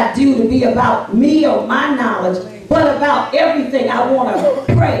anything that I do to be about me or my knowledge, but about everything. I want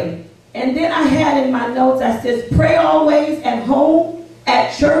to pray. And then I had in my notes, I says, pray always at home,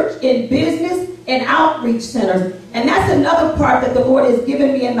 at church, in business, and outreach centers. And that's another part that the Lord has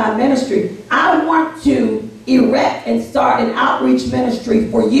given me in my ministry. I want to erect and start an outreach ministry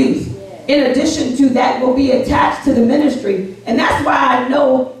for youth. In addition to that, will be attached to the ministry. And that's why I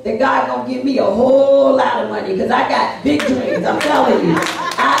know that God gonna give me a whole lot of money, because I got big dreams. I'm telling you.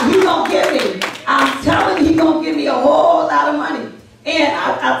 He gonna give me. I'm telling you, he gonna give me a whole lot of money. And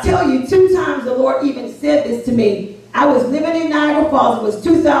I'll tell you, 2 times the Lord even said this to me. I was living in Niagara Falls. It was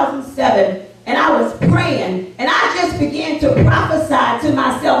 2007. And I was praying, and I just began to prophesy to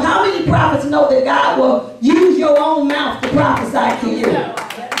myself. How many prophets know that God will use your own mouth to prophesy to you?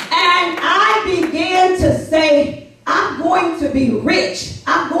 And I began to say, I'm going to be rich.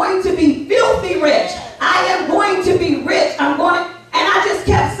 I'm going to be filthy rich. I am going to be rich. And I just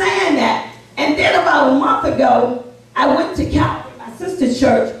kept saying that. And then about a month ago, I went to Calvary, my sister's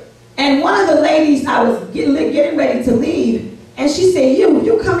church, and one of the ladies, I was getting ready to leave, and she said,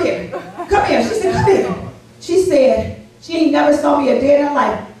 you come here. Come here. She said, come here. She said, she ain't never saw me a day in her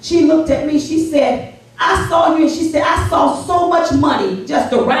life. She looked at me. She said, I saw you. And she said, I saw so much money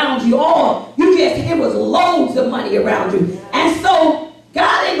just around you. It was loads of money around you. And so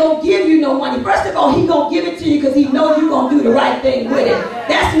God ain't going to give you no money. First of all, he going to give it to you because he knows you're going to do the right thing with it.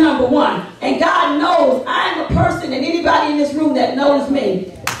 That's number one. And God knows I am a person, and anybody in this room that knows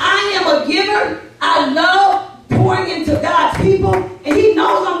me, I am a giver. I love pouring into God's people, and he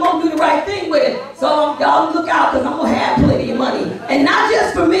knows I'm going to do the right thing with it. So y'all look out, because I'm going to have plenty of money. And not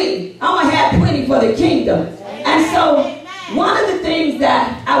just for me, I'm going to have plenty for the kingdom. And so one of the things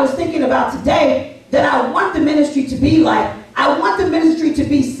that I was thinking about today that I want the ministry to be like, I want the ministry to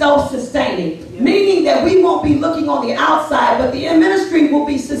be self-sustaining, meaning that we won't be looking on the outside, but the ministry will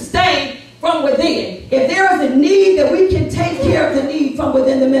be sustained from within. If there is a need, that we can take care of the need from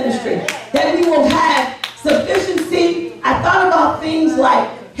within the ministry, that we will have sufficiency. I thought about things like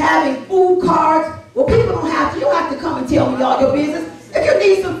having food cards. Well, people don't have to. You don't have to come and tell me all your business. If you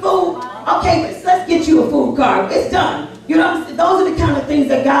need some food, okay, let's get you a food card. It's done. You know what I'm saying? Those are the kind of things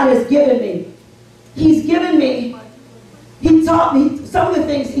that God has given me. He's given me, he taught me, some of the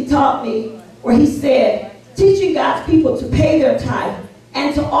things he taught me, where he said, teaching God's people to pay their tithe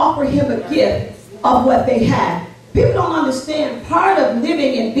and to offer him a gift of what they have. People don't understand part of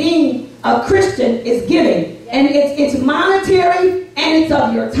living and being a Christian is giving. And it's monetary, and it's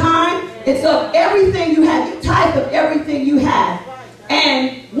of your time. It's of everything you have. You tithe of everything you have.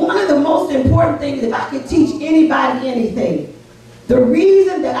 And one of the most important things, if I could teach anybody anything, the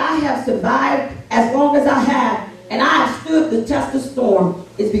reason that I have survived as long as I have, and I have stood the test of storm,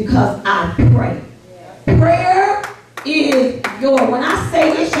 is because I pray. Prayer is when I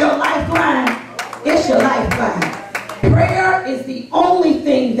say it's your lifeline, it's your lifeline. Prayer is the only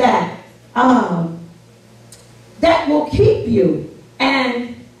thing that that will keep you.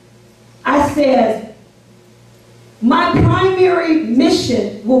 And I said, my primary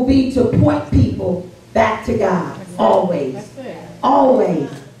mission will be to point people back to God. Always. Always.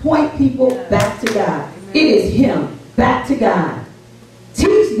 Point people back to God. It is him. Back to God.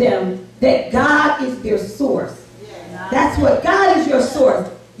 Teach them that God is their source. That's what God is, your source.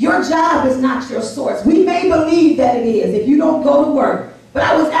 Your job is not your source. We may believe that it is if you don't go to work. But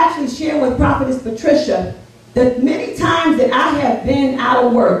I was actually sharing with Prophetess Patricia that many times that I have been out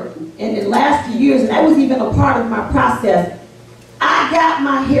of work in the last few years, and that was even a part of my process, I got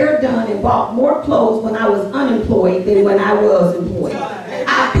my hair done and bought more clothes when I was unemployed than when I was employed.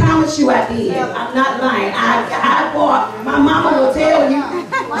 I promise you I did. I'm not lying. I bought, my mama will tell you,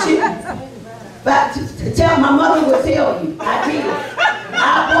 my mother will tell you, I did.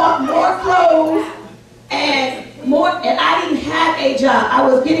 I bought more clothes and I didn't have a job. I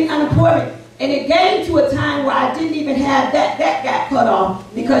was getting unemployment. And it came to a time where I didn't even have that got cut off,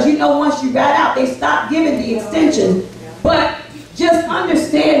 because you know once you got out, they stopped giving the extension. But just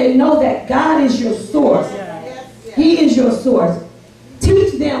understand and know that God is your source. He is your source.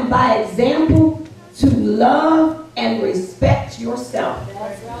 Teach them by example to love and respect yourself.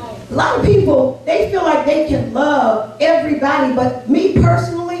 A lot of people, they feel like they can love everybody, but me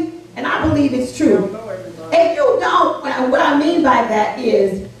personally, and I believe it's true, if you don't, what I mean by that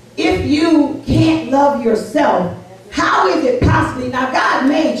is, if you can't love yourself, how is it possibly? Now God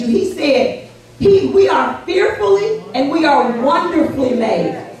made you. He said, we are fearfully and we are wonderfully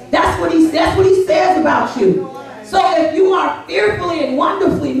made. That's what he says about you. So if you are fearfully and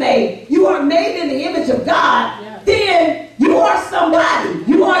wonderfully made, you are made in the image of God, then you are somebody.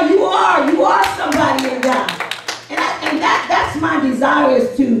 You are somebody in God. And that's my desire,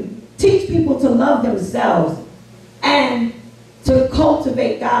 is to teach people to love themselves and to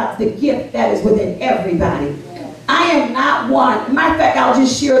cultivate the gift that is within everybody. I am not one. Matter of fact, I'll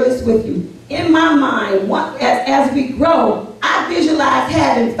just share this with you. In my mind, as we grow, I visualize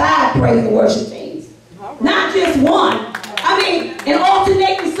having 5 praise and worship teams. not just one. I mean, and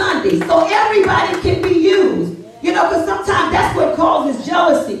alternating Sundays, so everybody can be used. You know, because sometimes that's what causes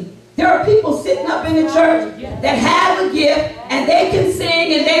jealousy. There are people sitting up in the church that have a gift, and they can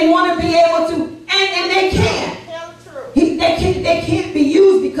sing, and they want to be able to, and they can't. They can't be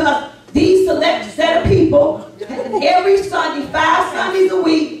used because these select set of people, every Sunday, 5 Sundays a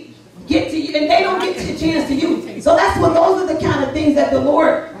week, get to you, and they don't get the chance to use. So that's what, those are the kind of things that the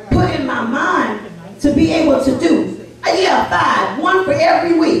Lord put in my mind to be able to do. Yeah, 5, 1 for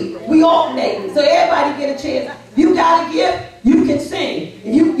every week. We alternate, so everybody get a chance. You got a gift, you can sing.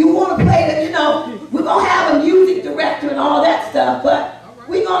 If you want to play that, you know, we're gonna have a music director and all that stuff, but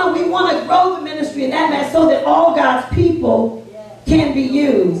we want to grow the ministry in that manner so that all God's people can be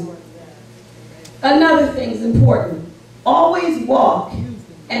used. Another thing is important. Always walk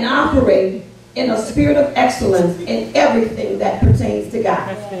and operate in a spirit of excellence in everything that pertains to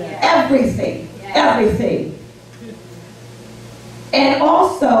God. Everything. Everything. And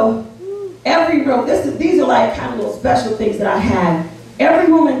also, every room, these are like kind of little special things that I have.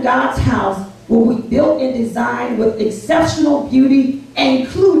 Every room in God's house will be built and designed with exceptional beauty,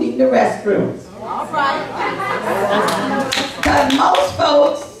 including the restrooms. All right. Because most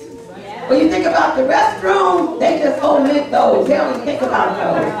folks, when you think about the restroom, they just omit those. They don't even think about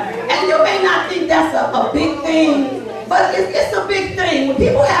those. And you may not think that's a big thing, but it's a big thing. When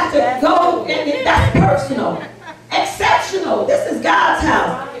people have to go, and that's personal. Exceptional. This is God's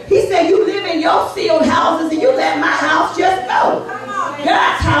house. He said, you live in your sealed houses and you let my house just go.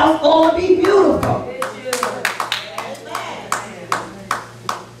 God's house ought to be beautiful.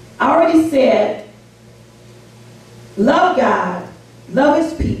 I already said, love God, love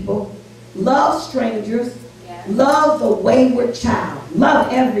his people, love strangers, love the wayward child,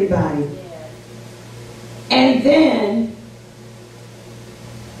 love everybody. And then,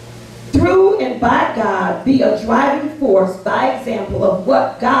 through and by God, be a driving force by example of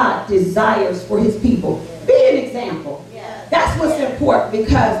what God desires for his people. Be an example. That's what's important,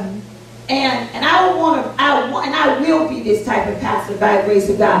 because, and I will be this type of pastor by the grace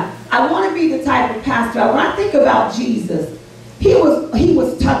of God. I want to be the type of pastor. When I think about Jesus, he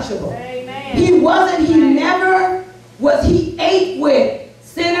was touchable. He ate with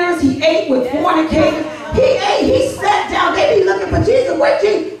sinners, he ate with fornicators. He sat down. They be looking for Jesus. Where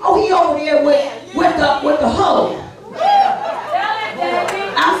Jesus? Oh, he over there with the hoe.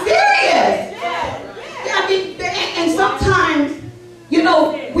 I'm serious. I mean, and sometimes, you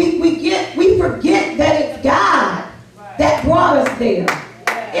know, we forget that it's God that brought us there.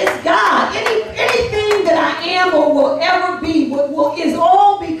 It's God. Anything that I am or will ever be is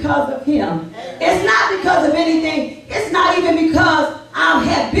all because of him. It's not because of anything. It's not even because I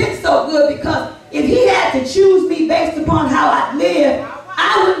have been so good, because if he had to choose me based upon how I live,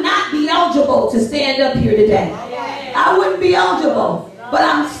 I would not be eligible to stand up here today. I wouldn't be eligible. But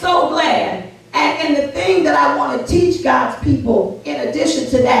I'm so glad. And the thing that I want to teach God's people in addition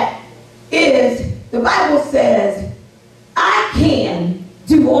to that is, the Bible says, I can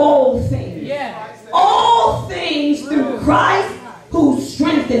do all things. All things through Christ who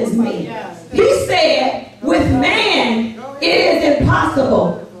strengthens me. He said, with man it is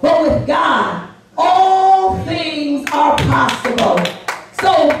impossible, but with God all things are possible.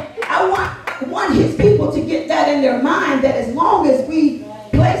 So I want his people to get that in their mind, that as long as we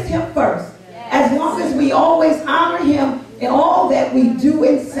place him first, as long as we always honor him in all that we do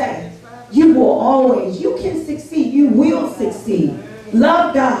and say, you can succeed. You will succeed.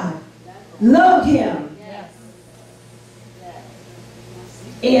 Love God. Love him.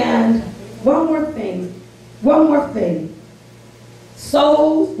 And one more thing.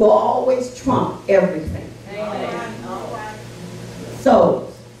 Souls will always trump everything.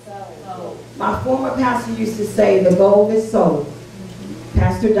 Souls. My former pastor used to say, the goal is souls.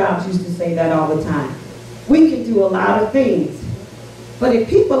 Pastor Dobbs used to say that all the time. We can do a lot of things, but if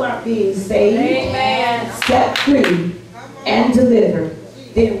people aren't being saved, set free, and delivered,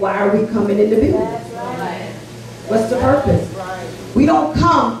 then why are we coming in the building? What's the purpose? We don't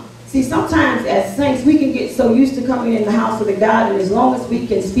come. See, sometimes as saints, we can get so used to coming in the house of the God, and as long as we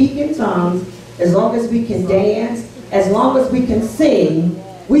can speak in tongues, as long as we can dance, as long as we can sing,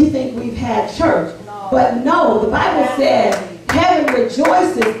 we think we've had church. But no, the Bible says heaven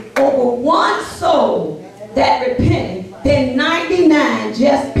rejoices over one soul that repented than 99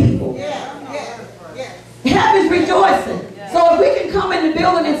 just people. Heaven's rejoicing. So if we can come in the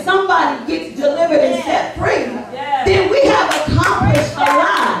building and somebody gets delivered and set free, then we have accomplished a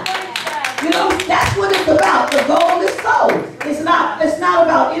lot. You know, that's what it's about. The goal is souls. It's not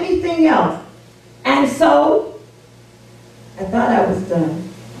about anything else. And so, I thought I was done.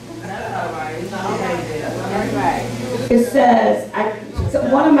 It says,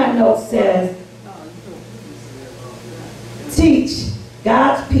 one of my notes says, teach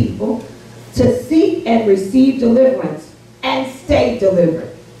God's people to seek and receive deliverance and stay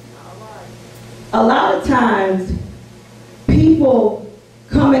delivered. A lot of times, people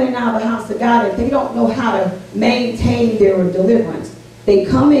come in and out of the house of God and they don't know how to maintain their deliverance. They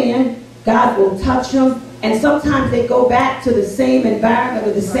come in, God will touch them, and sometimes they go back to the same environment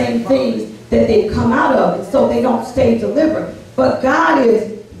or the same things that they've come out of, and so they don't stay delivered. But God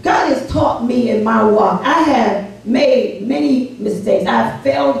has taught me in my walk. I have made many mistakes. I've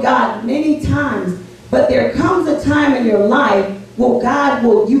failed God many times, but there comes a time in your life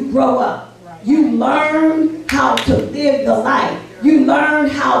where you grow up. You learn how to live the life. You learn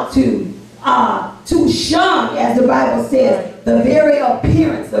how to shun, as the Bible says, the very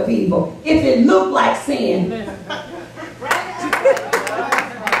appearance of evil. If it looked like sin,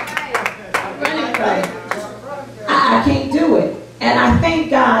 I can't do it. And I thank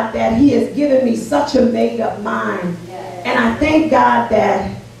God that He has given me such a made-up mind. And I thank God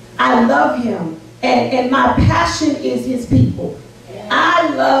that I love Him. And my passion is His people. I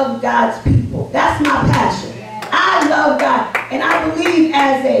love God's people. That's my passion. I love God. And I believe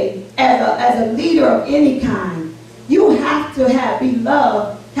as a leader of any kind, you have to have a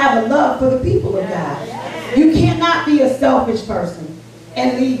love for the people of God. You cannot be a selfish person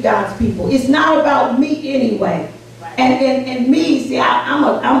and leave God's people. It's not about me anyway. And me, see, I'm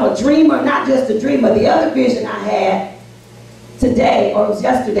a dreamer, not just a dreamer. The other vision I had today, or it was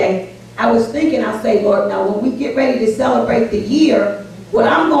yesterday, I was thinking, I say, Lord, now when we get ready to celebrate the year, what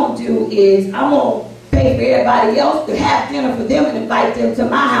I'm going to do is I'm going to pay for everybody else to have dinner for them and invite them to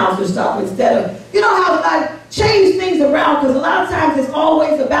my house or something, instead of, you know how I change things around, because a lot of times it's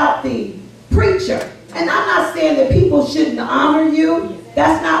always about the preacher. And I'm not saying that people shouldn't honor you.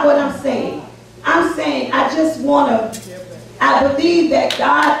 That's not what I'm saying. I'm saying I believe that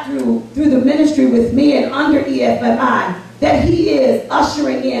God, through the ministry with me and under EFMI, that He is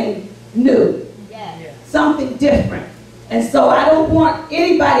ushering in new, something different. And so I don't want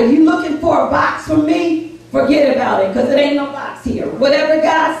anybody, if you're looking for a box from me, forget about it, because it ain't no box here. Whatever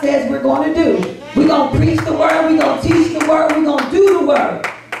God says we're going to do. We're going to preach the word, we're going to teach the word, we're going to do the word.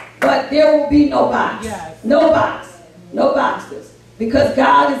 But there will be no box. No box. No boxes. Because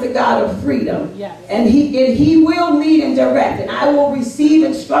God is a God of freedom. And He will lead and direct. And I will receive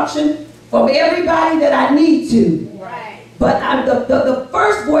instruction from everybody that I need to. But the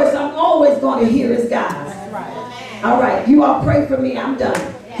first voice I'm always going to hear is God's. All right, you all pray for me. I'm done.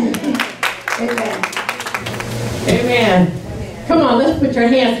 Amen. Amen. Come on, let's put your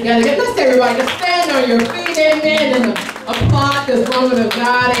hands together. Let's everybody just stand on your feet. Amen. And applaud this woman of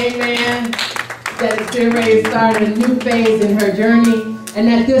God. Amen. That is getting ready to start a new phase in her journey. And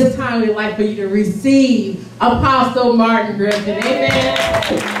at this time, we'd like for you to receive Apostle Martin Griffin. Amen.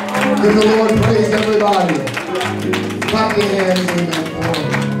 Give the Lord praise, everybody. Clap your hands, amen.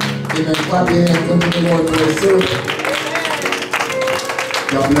 Amen. Clap your hands unto the Lord for His service.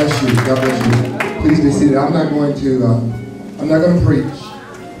 God bless you. God bless you. Please be seated. I'm not going to preach.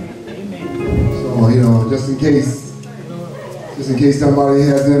 So, just in case somebody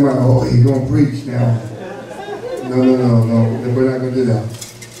has them, oh, he's going to preach now. No. We're not going to do that.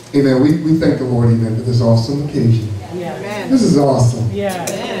 Amen. We thank the Lord, amen, for this awesome occasion. This is awesome.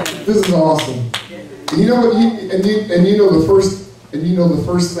 This is awesome. And you know what? The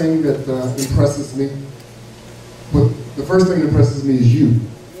first thing that impresses me. The first thing that impresses me is you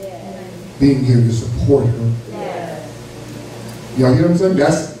being here to support her. Y'all hear what I'm saying?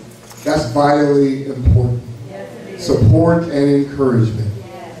 That's vitally important. Support and encouragement.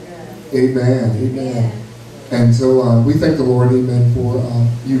 Amen. Amen. And so we thank the Lord, amen, for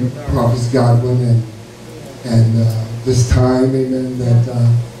you, Prophet Godwin, and this time, amen, that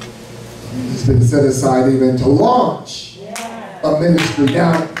has been set aside, amen, to launch a ministry.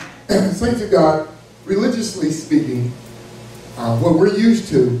 Now, saints of God, religiously speaking, what we're used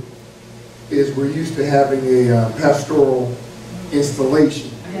to is we're used to having a pastoral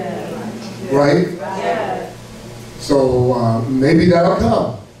installation, right? So maybe that'll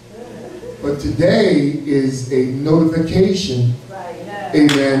come. But today is a notification,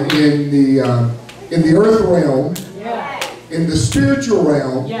 amen, in the earth realm, in the spiritual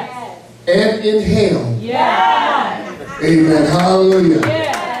realm, and in hell. Amen. Hallelujah.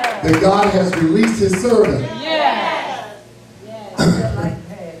 That God has released His servant.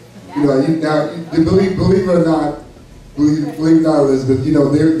 Now, believe it or not, believe it or not, Elizabeth,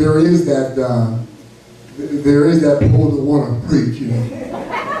 there is that pull to want to preach,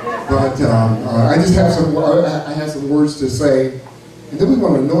 But I have some words to say, and then we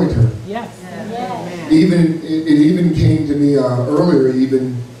want to anoint her. It even came to me earlier,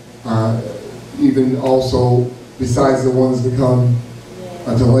 even also, besides the ones that come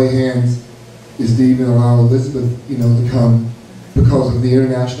to lay hands, is to even allow Elizabeth, to come because of the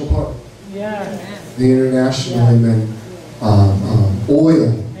international part. Yeah. The international, amen,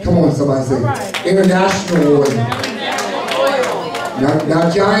 oil. Come on, somebody say it. International oil.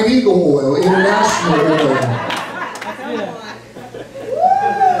 Not Giant Eagle oil, international oil.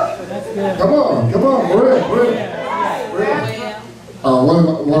 Come on, we're in.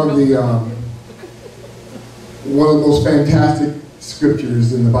 One of the most fantastic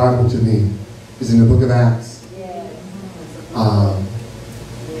scriptures in the Bible to me is in the book of Acts,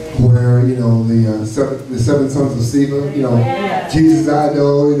 where the seven sons of Sceva. Jesus I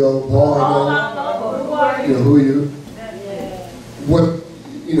know, Paul I know. Who are you? What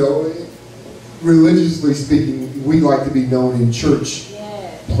religiously speaking, we like to be known in church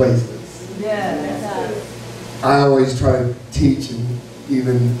places. I always try to teach and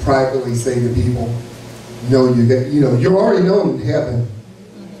even privately say to people, you're already known in heaven.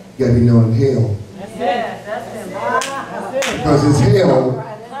 You got to be known in hell.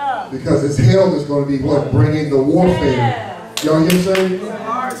 Because it's hell that's going to be what? Bringing the warfare. Y'all hear me saying?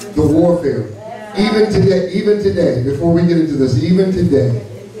 The warfare. Even today, before we get into this, even today,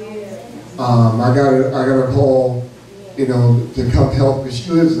 I got a call, to come help, because she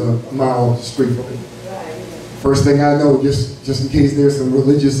lives a mile up the street from me. First thing I know, just in case there's some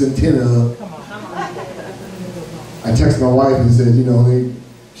religious antenna up, I texted my wife and said,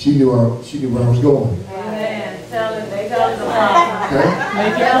 she knew where I was going. Amen. Tell them Make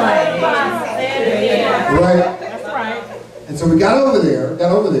it right. That's right. And so we got over there,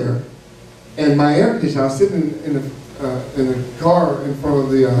 and my air conditioner, I was sitting in the car in front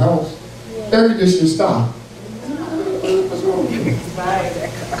of the house, air conditioner stopped.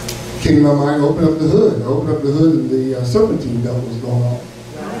 Came to my mind, open up the hood, and the serpentine belt was going off.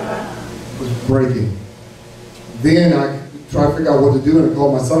 It was breaking. Then I tried to figure out what to do, and I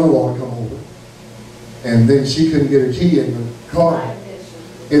called my son-in-law to come over. And then she couldn't get a key in the car.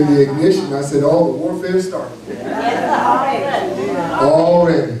 In the ignition, I said, the warfare started.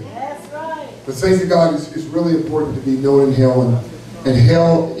 Already. The saints of God is really important to be known in hell, and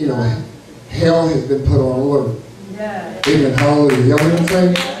hell, hell has been put on alert. Amen. Hallelujah. Y'all hear what I'm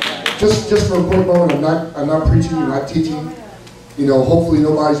saying? Just for a quick moment, I'm not preaching, I'm not teaching. Hopefully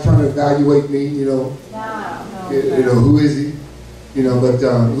nobody's trying to evaluate me. Who is he? But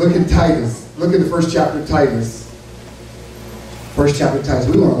look at Titus. Look at the first chapter of Titus. First chapter of Titus.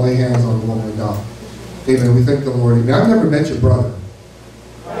 We want to lay hands on the woman of God. Amen. We thank the Lord. Amen. I've never met your brother.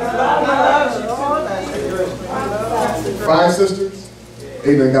 5 sisters?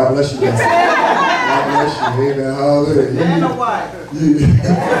 Amen. God bless you guys. God bless you. Amen. Hallelujah. And a wife.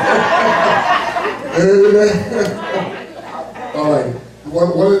 Amen. All right.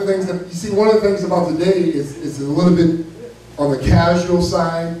 One of the things that you see, one of the things about today is a little bit on the casual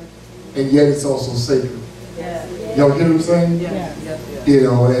side, and yet it's also sacred. Y'all get what I'm saying?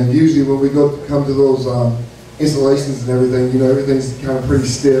 And usually when we come to those installations and everything, everything's kind of pretty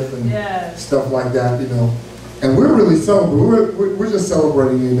stiff and stuff like that, And we're really celebrating. We're just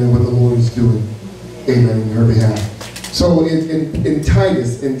celebrating, amen, what the Lord is doing, amen, in her behalf. So in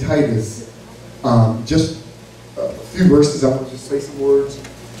Titus, just a few verses, I'm going to just say some words,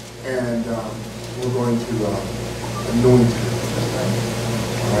 and we're going to anoint her.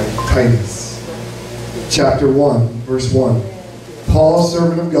 All right, Titus, chapter 1, verse 1. Paul,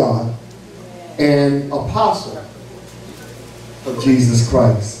 servant of God, and apostle of Jesus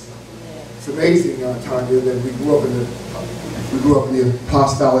Christ. It's amazing, Tanya, that we grew up in the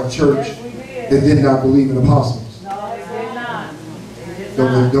apostolic church that did not believe in apostles. No, they did not.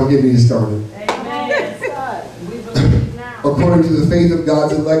 Don't get me started. According to the faith of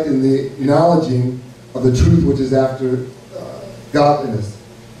God's elect and the acknowledging of the truth which is after godliness,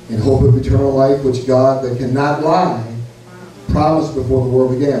 in hope of eternal life, which God, that cannot lie, promised before the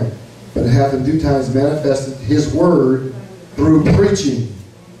world began, but hath in due times manifested his word through preaching,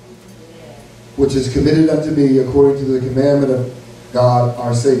 which is committed unto me according to the commandment of God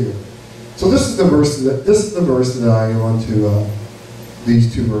our Savior. So this is the verse that I want to these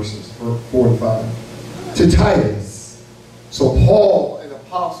 2 verses, 4 and 5. To Titus. So Paul, an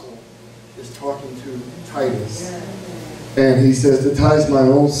apostle, is talking to Titus. And he says, to Titus, my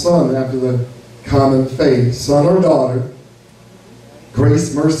own son, after the common faith, son or daughter,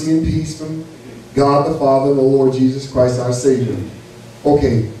 grace, mercy, and peace from God the Father and the Lord Jesus Christ our Savior.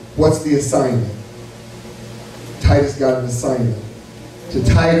 Okay, what's the assignment? Titus got an assignment. To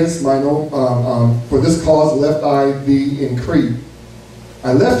Titus, mine own, for this cause left I thee in Crete,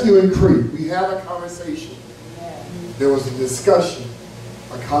 I left you in Crete. We had a conversation. There was a discussion,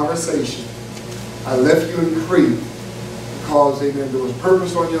 a conversation. I left you in Crete because, amen, there was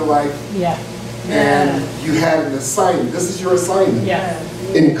purpose on your life. Yeah. And you had an assignment. This is your assignment. Yeah.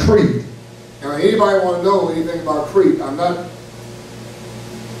 In Crete. Now, anybody want to know anything about Crete? I'm not.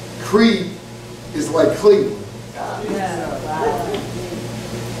 Crete is like Cleveland.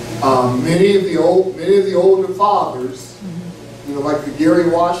 Many of the older fathers, you know, like the Gary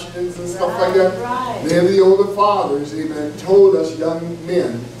Washingtons and stuff like that. Many of the older fathers, amen, told us young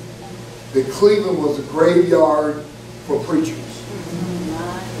men that Cleveland was a graveyard for preachers.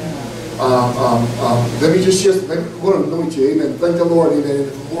 Let me just share. I want to anoint you, amen. Thank the Lord, amen. And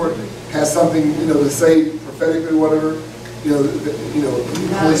if the Lord has something, you know, to say prophetically, whatever, you know,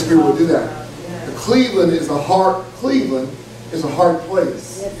 the Holy Spirit will do that. But Cleveland is a hard place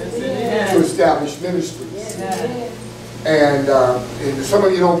to establish ministries. And some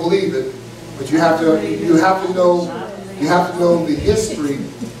of you don't believe it, but you have to know the history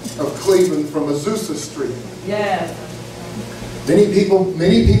of Cleveland from Azusa Street. Many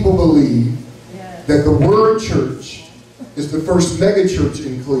people believe that the Word Church is the first mega church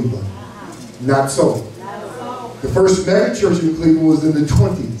in Cleveland. Not so. The first mega church in Cleveland was in the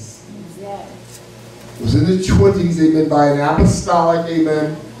 20s. It was in the 20s, amen, by an apostolic,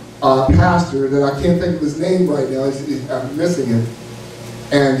 amen, pastor that I can't think of his name right now. I'm missing it.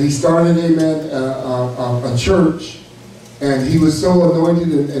 And he started, amen, a church, and he was so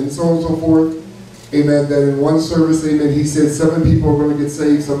anointed and so on and so forth, amen, that in one service, amen, he said 7 people are going to get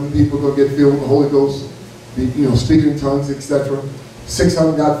saved, 7 people are going to get filled with the Holy Ghost, you know, speaking in tongues, etc.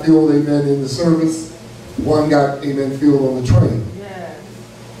 600 got filled, amen, in the service. 1 got, amen, filled on the train.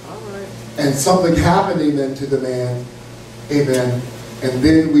 And something happened, amen, to the man, amen. And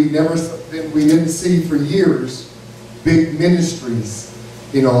then we didn't see for years big ministries,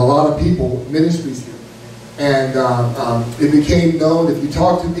 you know, a lot of people, ministries here. And it became known, if you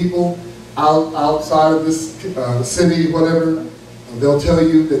talk to people outside of this city, whatever, they'll tell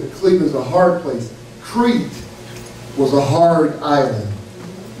you that Cleveland's a hard place. Crete was a hard island.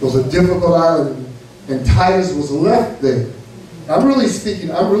 It was a difficult island, and Titus was left there. I'm really speaking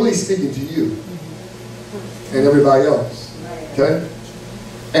to you and everybody else. Okay?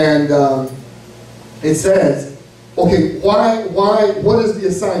 And it says, okay, what is the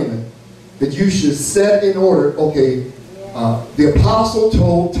assignment? That you should set in order. Okay, the apostle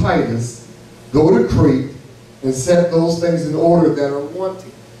told Titus, go to Crete and set those things in order that are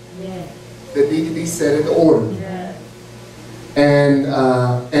wanting, that need to be set in order. And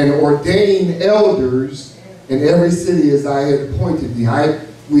ordain elders in every city as I had appointed thee.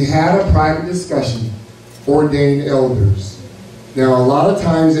 We had a private discussion, ordain elders. Now, a lot of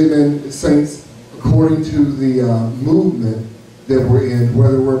times, amen, saints, according to the movement that we're in,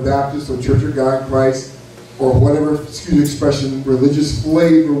 whether we're Baptist or Church of God in Christ, or whatever, excuse the expression, religious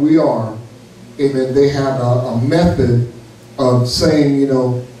flavor we are, amen, they have a method of saying, you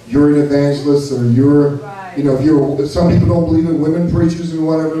know, you're an evangelist, or you're, you know, if some people don't believe in women preachers and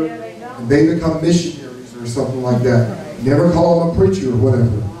whatever, and they become missionaries or something like that. Never call them a preacher or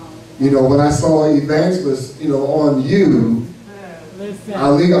whatever. You know, when I saw an evangelist, you know, on you, maybe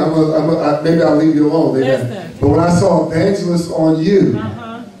I'll leave you alone. Amen. But when I saw evangelists on you,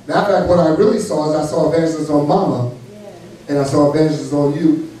 matter of fact, what I really saw is I saw evangelists on Mama, and I saw evangelists on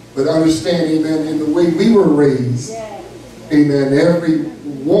you. But understand, amen, in the way we were raised, amen, every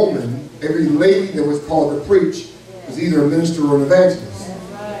woman, every lady that was called to preach was either a minister or an evangelist.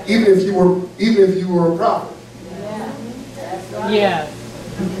 Even if you were a prophet. Yeah.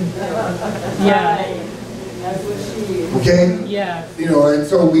 Yeah. Okay? Yeah. You know, and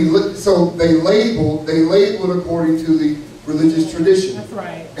so they labeled according to the religious tradition. That's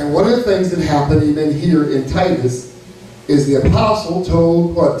right. And one of the things that happened even here in Titus is the apostle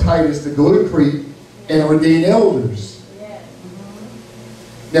told Titus to go to Crete and ordain elders.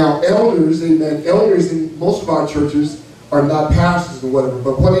 Now, elders, amen, elders in most of our churches are not pastors or whatever,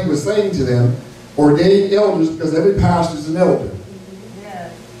 but what he was saying to them, ordain elders, because every pastor is an elder.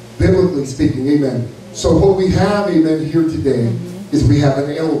 Biblically speaking, amen. So what we have, amen, here today is we have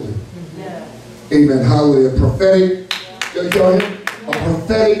an elder. Amen, hallelujah. A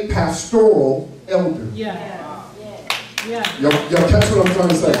prophetic pastoral elder. Y'all catch what I'm trying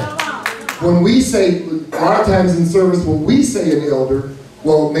to say? When we say, a lot of times in service, when we say an elder,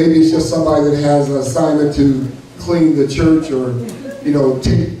 well, maybe it's just somebody that has an assignment to clean the church or, you know,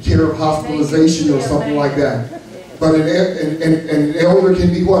 take care of hospitalization or something like that. But an elder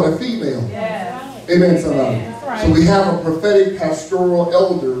can be what? A female. Amen, somebody. So we have a prophetic pastoral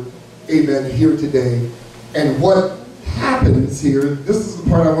elder, amen, here today. And what happens here, this is the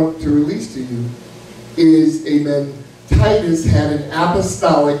part I want to release to you, is, amen, Titus had an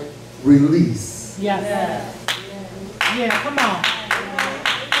apostolic release. Yes. Yeah, come on.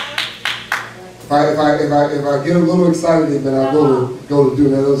 If I get a little excited, amen, I'll go to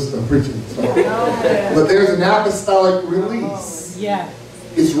doing that other stuff, preaching stuff. But there's an apostolic release. Yeah.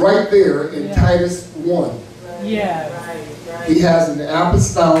 It's right there in Titus 1. Yeah. He has an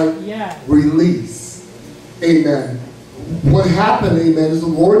apostolic release. Amen. What happened, amen, is the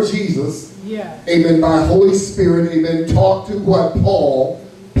Lord Jesus, amen, by Holy Spirit, amen, talked to what? Paul.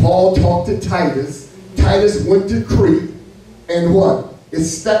 Paul talked to Titus. Titus went to Crete. And what? He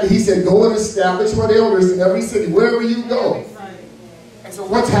said, go and establish what elders in every city, wherever you go. And so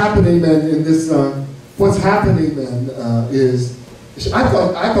what's happening, amen, in this, what's happening, amen, is, I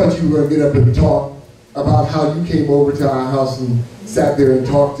thought you were going to get up and talk about how you came over to our house and sat there and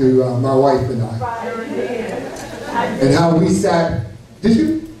talked to my wife and I. And how we sat, did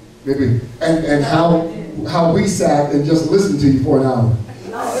you? Maybe. And how we sat and just listened to you for an hour.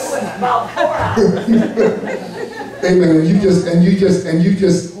 No, it was about 4 hours. Amen. And you just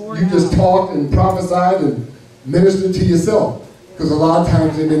talked and prophesied and ministered to yourself. Because a lot of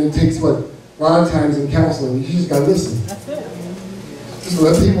times, amen, it takes what? A lot of times in counseling, you just gotta listen. That's it. Just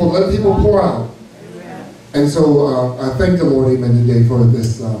let people pour out. And so I thank the Lord, amen, today for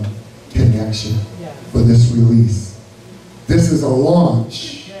this connection, for this release. This is a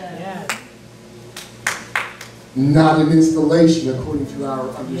launch, not an installation according to our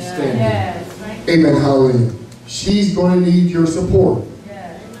understanding. Amen, hallelujah. She's going to need your support.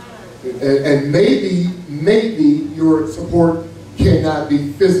 And maybe your support cannot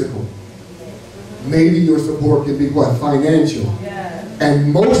be physical. Maybe your support can be what? Financial.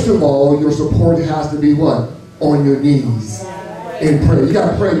 And most of all, your support has to be what? On your knees in prayer. You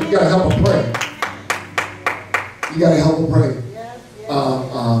got to pray. You got to help her pray. You got to help her pray.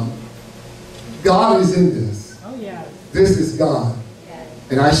 God is in this. This is God.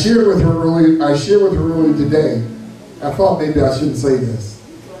 And I shared with her earlier today. I thought maybe I shouldn't say this.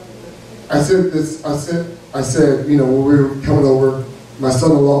 I said, you know, when we were coming over, my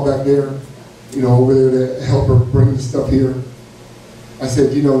son-in-law back there, you know, over there to help her bring the stuff here. I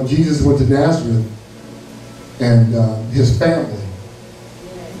said, you know, Jesus went to Nazareth, and his family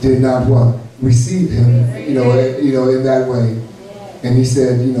did not what? Receive him, you know, in that way. And he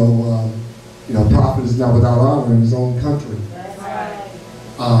said, you know, prophet is not without honor in his own country.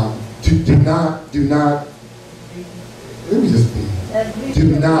 Do not. Let me just be.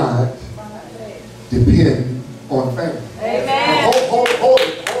 Do not depend on family. Amen. Hold it,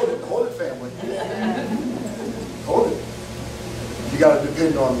 family. Hold it. You got to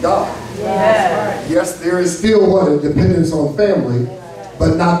depend on God. Yes, there is still what? A dependence on family,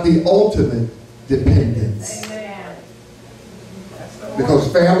 but not the ultimate dependence. Because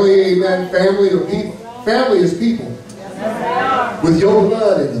family, amen, family are people. Family is people with your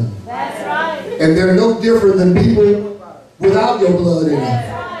blood in them. And they're no different than people without your blood in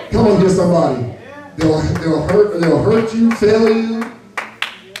them. Come on, here, somebody. They'll hurt you, fail you.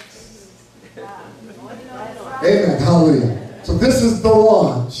 Amen. Hallelujah. So this is the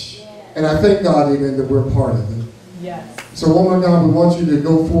launch. And I thank God, amen, that we're part of it. Yes. So, woman of God, we want you to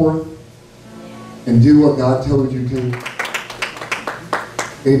go forth and do what God told you to.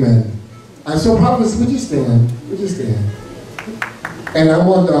 Amen. And so, prophets, would you stand? Would you stand? And I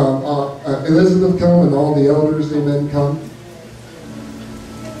want Elizabeth come and all the elders, amen, come.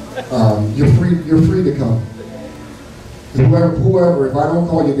 You're free to come. Whoever, if I don't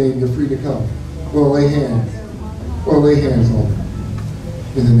call your name, you're free to come. We'll lay hands. We'll lay hands on them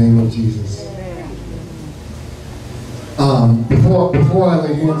in the name of Jesus. Before I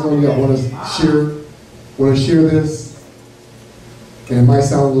lay hands on you, I want to share this. And it might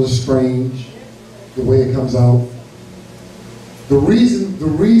sound a little strange the way it comes out. The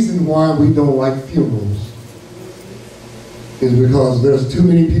reason why we don't like funerals is because there's too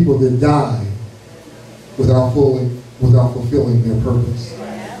many people that die without fulfilling their purpose.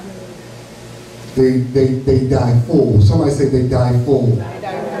 They die full. Somebody say they die full.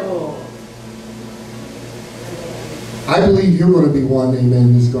 I believe you're going to be one,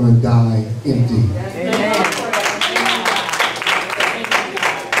 amen, that's going to die empty.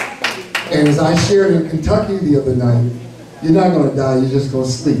 And as I shared in Kentucky the other night, you're not going to die, you're just going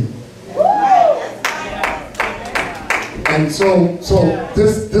to sleep. And so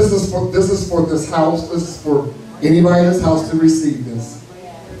this is for this house, this is for anybody in this house to receive this.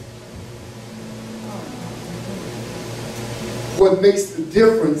 What makes the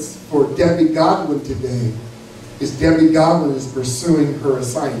difference for Debbie Godwin today is Debbie Godwin is pursuing her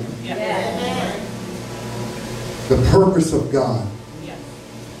assignment. the purpose of God.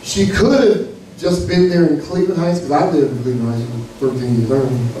 She could have just been there in Cleveland Heights, because I lived in Cleveland Heights for 13 years.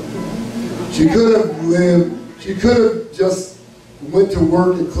 She could have just went to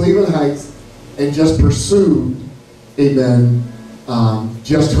work at Cleveland Heights and just pursued, amen,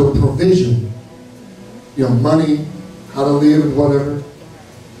 just her provision. You know, money, how to live and whatever.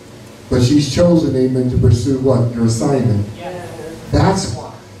 But she's chosen, amen, to pursue what? Her assignment. That's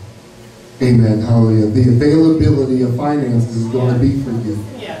why, amen, hallelujah, the availability of finances is going to be for you.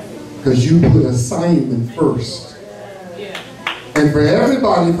 Because you put assignment first. And for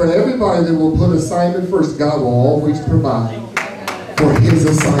everybody that will put assignment first, God will always provide for his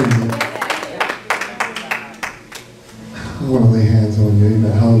assignment. I want to lay hands on you,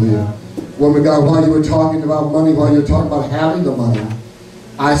 amen, hallelujah. Woman of God, while you were talking about money, while you were talking about having the money,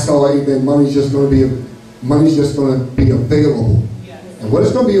 I saw, amen, money's just going to be available. And what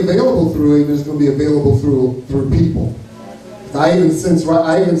it's going to be available through, amen, is going to be available through people. I even sense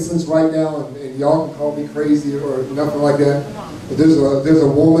right now, and y'all can call me crazy or nothing like that, but there's a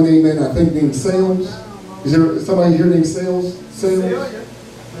woman, amen, I think named Sales. Is there somebody here named Sales? Sales?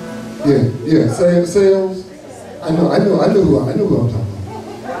 Yeah, Sales. I know who I'm talking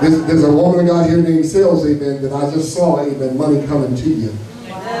about. There's a woman of God here named Sales, amen, that I just saw, amen, money coming to you.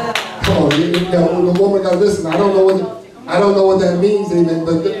 Come on, the woman of God, listen, I don't know what that means, amen,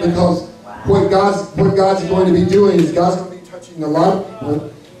 but because what God's going to be doing is God's going to be touching a lot of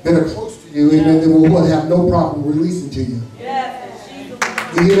people that are close to you, amen, that will have no problem releasing to you.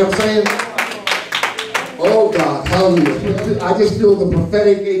 You hear what I'm saying? Oh God, hallelujah. I just feel the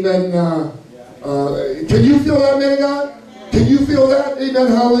prophetic, amen. Can you feel that, man of God? Can you feel that? Amen,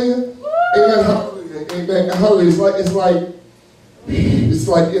 hallelujah. Amen, hallelujah. Amen, hallelujah.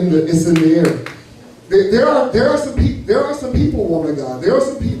 It's in the air. There are some people, woman of God. There are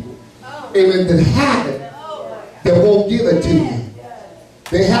some people, amen, that have it, that won't give it to you.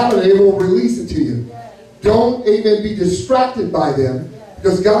 They have it, they won't release it to you. Don't, amen, be distracted by them,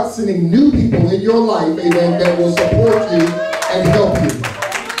 because God's sending new people in your life, amen, that will support you and help you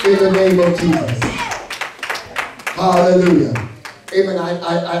in the name of Jesus. Hallelujah. Amen.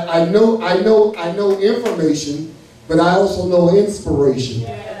 I know information, but I also know inspiration.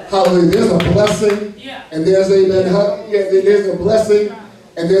 Hallelujah. There's a blessing, and there's, amen, there's a blessing,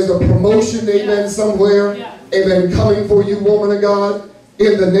 and there's a promotion, amen, somewhere, amen, coming for you, woman of God,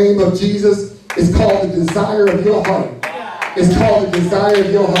 in the name of Jesus. It's called the desire of your heart. It's called the desire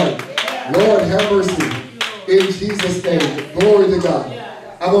of your heart. Lord, have mercy. In Jesus' name. Glory to God.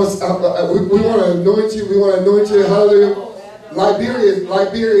 We want to anoint you. We want to anoint you. Hallelujah.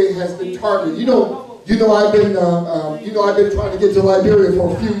 Liberia has been targeted. You know, I've been trying to get to Liberia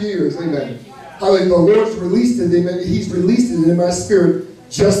for a few years. Amen. Hallelujah. The Lord's released it. Amen. He's released it in my spirit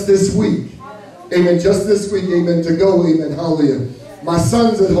just this week. Amen. Just this week. Amen. To go. Amen. Hallelujah. My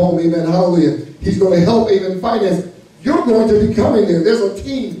son's at home. Amen. Hallelujah. He's going to help. Amen. Finance. You're going to be coming there. There's a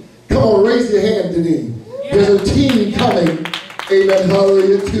team. Come on, raise your hand, Denise. There's a team coming. Amen.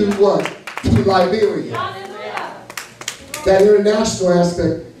 Hallelujah. To what? To Liberia. That international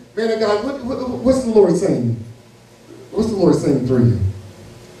aspect. Man of God, what's the Lord saying? What's the Lord saying through you?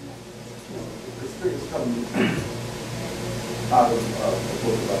 The Spirit's coming out of the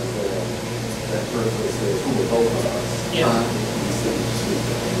book of Isaiah. That verse that says, who will go for us?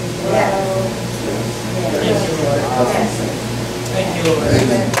 Thank you, Lord.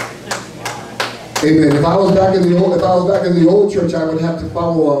 Amen. Amen. If I was back in the old church, I would have to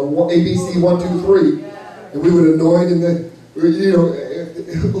follow ABC 1, 2, 3, and we would anoint, and then, you know,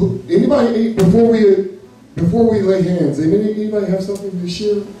 anybody before we lay hands. Amen. Anybody have something to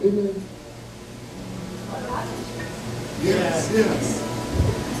share? Amen. Yes.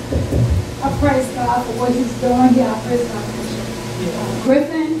 I praise God for what He's doing here. I praise God for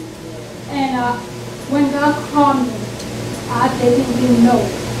Griffin. And when God called me, I didn't even know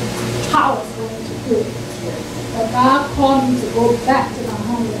how I was going to do it. But God called me to go back to the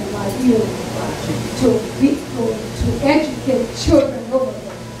homeland in Liberia to educate children over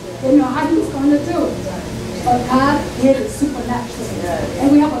there. They know how He was going to do it. But God did it supernaturally.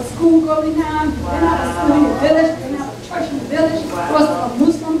 And we have a school going now. We have a school in the village. We have a church in the village. It was a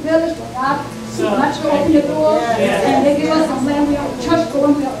Muslim village where God supernaturally opened the doors. And they gave us some land. We have a church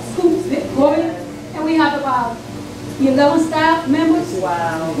going. We have a school going. And we have about 11 staff members.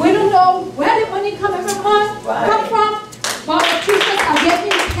 Wow. We don't know where the money come every month, come from, but the teachers are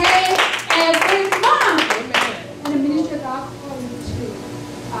getting paid every month. And the ministry of God called me to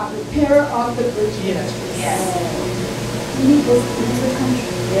repairer of the bridge. Yes. We need this in every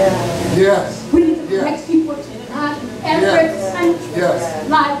country. Yes. We need to connect people to God in every country.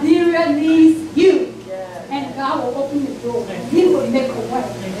 Liberia needs you. And God will open the door. He will make a way.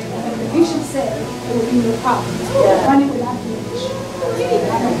 And the bishop said it will be no problem. Money will not be an issue.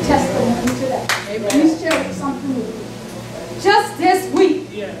 I have a testimony to that. Let me share something with you. Just this week,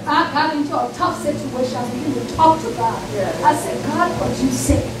 I got into a tough situation. I began to talk to God. I said, God, what you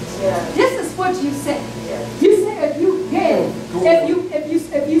said. This is what you said. You said if you give,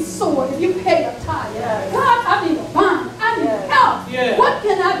 if you sow, if you pay a tithe, God, I need a bond. I need help. What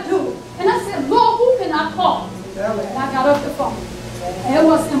can I do? And I said, Lord, who can I call? And I got off the phone. And it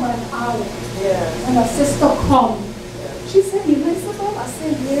was in an hour. And my sister called me. She said, Elizabeth? I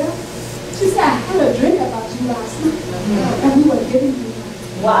said, yeah. She said, I had a dream about you last night. And we were giving you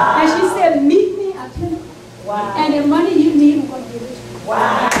money. Wow. And she said, meet me at 10 o'clock. Wow. And the money you need, I'm going to give it to you.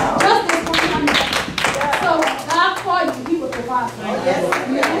 Wow. Just this one time. So God called you, He will provide for you.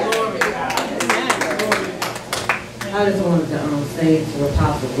 I just wanted to say to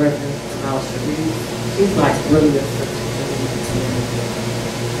Apostle Griffin about Sharice. She's like really a sister to me.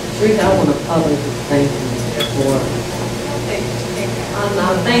 Sharice, I want to publicly thank you for. I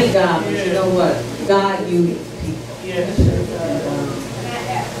thank God, but you know what? God uses people. You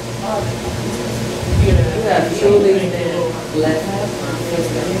have truly been blessed.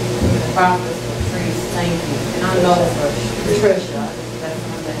 Prophet Patrice, thank you. And I know for Patricia, that's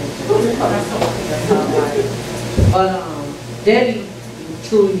my name. But Debbie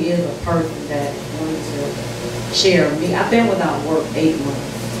truly is a person that wants to share with me. I've been without work 8 months.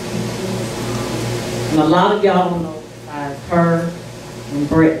 And a lot of y'all don't know besides her and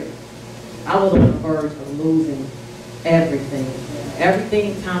Brittany. I was on the verge of losing everything.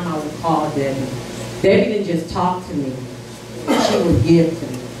 Every time I would call Debbie, Debbie didn't just talk to me, she would give to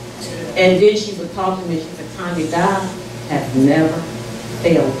me. And then she would talk to me, she said, Tanya, God has never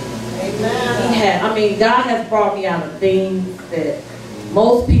failed me. Amen. God has brought me out of things that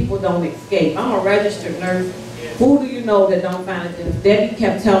most people don't escape. I'm a registered nurse. Who do you know that don't find it? Debbie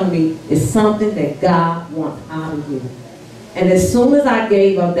kept telling me it's something that God wants out of you. And as soon as I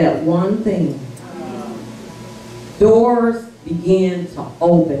gave up that one thing, doors began to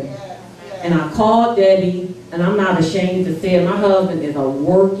open. And I called Debbie, and I'm not ashamed to say it, my husband is a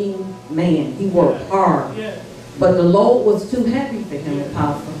working man. He worked hard. But the load was too heavy for him,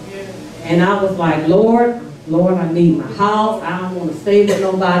 Apostle. And I was like, Lord, I need my house. I don't want to stay with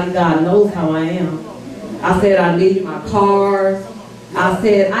nobody. God knows how I am. I said, I need my cars. I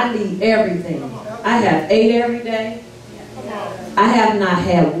said, I need everything. I have 8 every day. I have not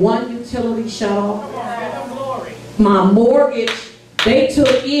had one utility shut off. My mortgage, they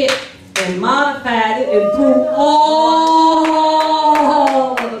took it and modified it and threw all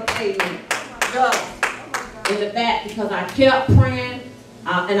of the payment in the back because I kept praying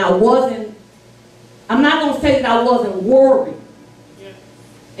and I'm not going to say that I wasn't worried.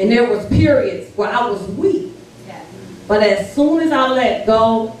 And there was periods where I was weak. But as soon as I let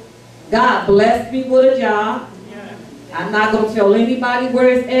go, God blessed me with a job. I'm not going to tell anybody where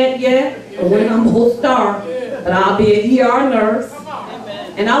it's at yet or when I'm going to start, but I'll be an ER nurse.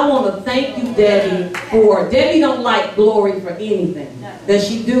 And I want to thank you, Debbie, Debbie don't like glory for anything. Does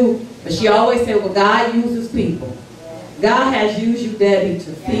she do? But she always said, well, God uses people. God has used you, Debbie,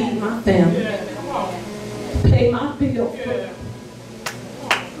 to feed my family, pay my bills.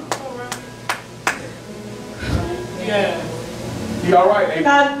 You all right, baby?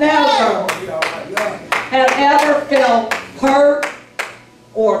 I never have ever felt hurt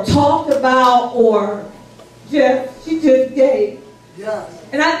or talked about or she just gave.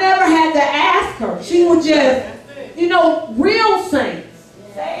 And I never had to ask her. She would just, real saints.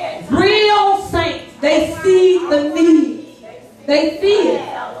 Real saints. They see the need. They see it.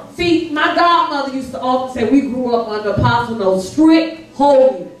 See, my godmother used to often say, we grew up under Apostle, no strict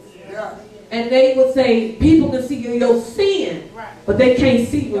holiness. And they would say, people can see your sin, but they can't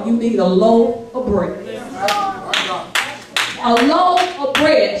see when you need a loaf of bread. A loaf of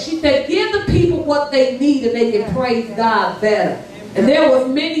bread. She said, give the people what they need and they can praise God better. And there was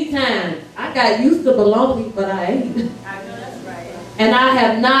many times I got used to bologna, but I ate. And I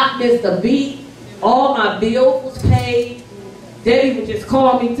have not missed a beat. All my bills was paid. Debbie would just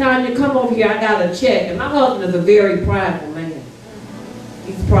call me, Tanya, come over here, I got a check. And my husband is a very prideful man.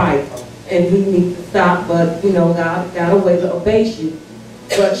 He's prideful. And he needs to stop, but God got a way to abase you.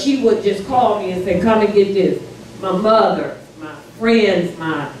 But she would just call me and say, come and get this. My mother, my friends,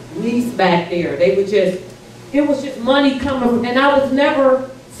 my niece back there, they would just, it was just money coming, and I was never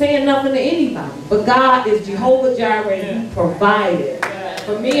saying nothing to anybody. But God is Jehovah Jireh, and He provided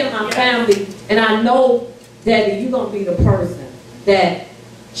for me and my family. And I know, Debbie, you're going to be the person that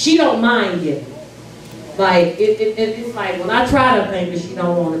she don't mind giving. Like, it's like when I try to thank her, she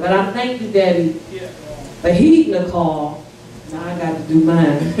don't want it. But I thank you, Debbie, for heating the car. Now I got to do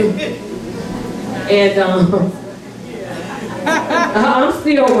mine. And I'm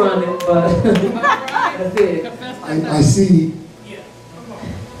still running, but that's it. I see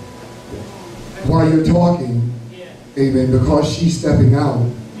while you're talking, amen, because she's stepping out,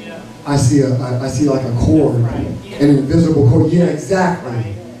 I see like a cord, an invisible cord. Yeah,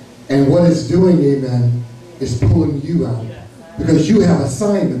 exactly. And what it's doing, amen, is pulling you out. Because you have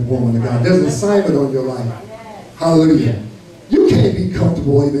assignment, woman of God. There's an assignment on your life. Hallelujah. You can't be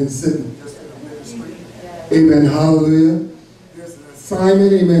comfortable, amen, sitting. Amen, hallelujah. There's an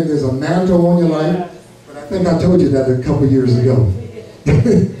assignment, amen. There's a mantle on your life. But I think I told you that a couple years ago.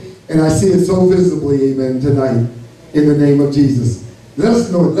 And I see it so visibly, amen, tonight, in the name of Jesus. Let us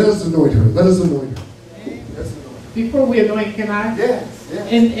anoint her. Let us anoint her. Before we anoint, can I? Yes.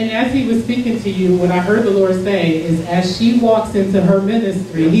 And as he was speaking to you, what I heard the Lord say is as she walks into her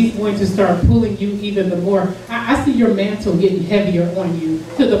ministry, he's going to start pulling you even the more. I see your mantle getting heavier on you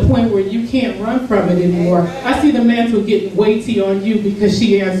to the point where you can't run from it anymore. I see the mantle getting weighty on you because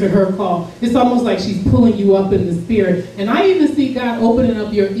she answered her call. It's almost like she's pulling you up in the spirit. And I even see God opening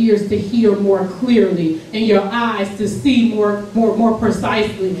up your ears to hear more clearly and your eyes to see more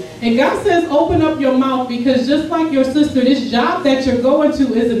precisely. And God says open up your mouth because just like your sister, this job that you're going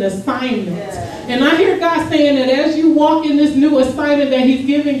to is an assignment. And I hear God saying that as you walk in this new assignment that he's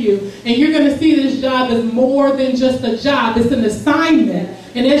giving you, and you're going to see this job as more than just a job, it's an assignment.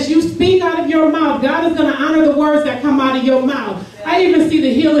 And as you speak out of your mouth, God is going to honor the words that come out of your mouth. I even see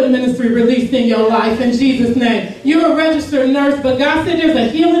the healing ministry released in your life in Jesus' name. You're a registered nurse, but God said there's a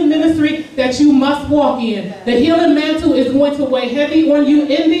healing ministry that you must walk in. The healing mantle is going to weigh heavy on you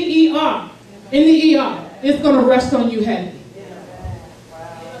in the ER. In the ER. It's going to rest on you heavy.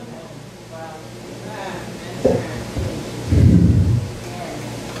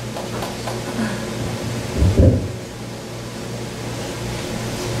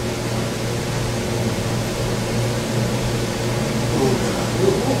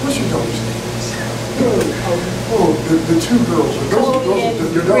 What's your daughter's name? Oh, the two girls. Those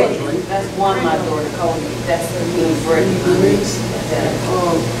are your daughters, right? That's one of my daughter, Cody. That's her name, Brittany.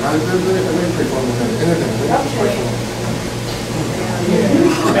 I may pray for them.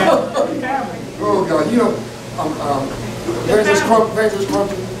 Oh, God. You know, Evangelist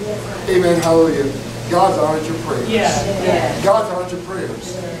Crumpton, amen, hallelujah. God's honored your prayers. Yeah. God's honored your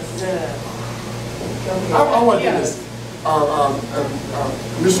prayers. I want to do this.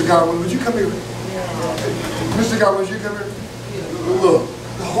 Mr. Godwin, would you come here? Mr. Godwin, would you come here? Look,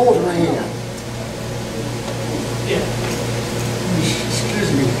 hold her hand.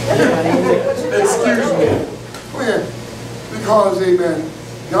 Excuse me. Excuse me. Yeah. Because, amen,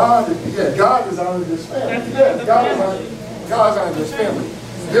 God is honoring this family. God's honoring this family.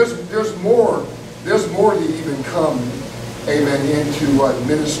 There's more to even come, amen, into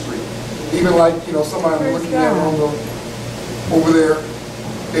ministry. Even like, somebody I'm looking at over there.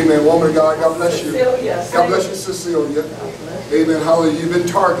 Amen. Woman of God, God bless you. God bless you, Cecilia. Amen. Hallelujah. You've been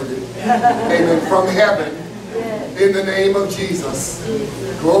targeted. Amen. From heaven. In the name of Jesus.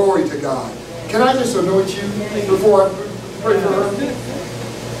 Glory to God. Can I just anoint you before I pray for her?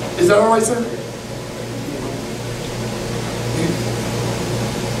 Is that all right, sir?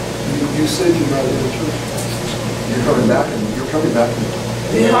 You said you're not in the church. You're coming back and you're coming back.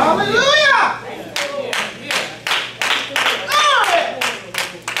 Hallelujah!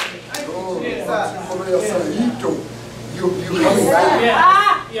 You're coming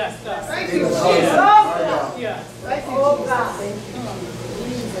back. Yes, sir. Thank you, Jesus. Oh, God.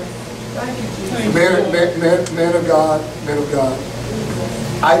 Thank you, Jesus. Man of God,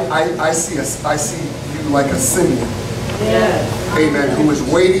 I see you like a Simeon. Yeah. Amen. Who is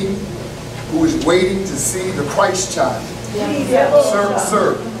waiting to see the Christ child.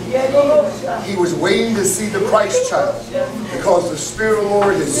 Sir. He was waiting to see the Christ child because the Spirit of the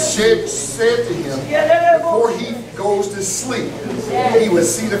Lord has said to him before he goes to sleep, he would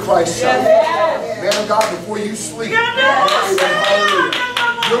see the Christ child. Man of God, before you sleep, hallelujah,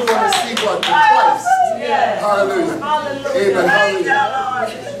 you're going to see what? The Christ. Hallelujah. Amen.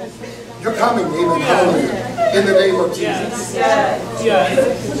 Hallelujah. You're coming. Amen. Hallelujah. In the name of Jesus.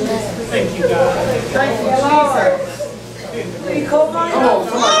 Thank you, God. Thank you, Lord. Come on,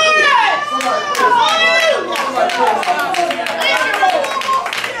 somebody.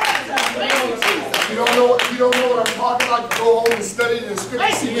 You don't know what I'm talking about, go home and study the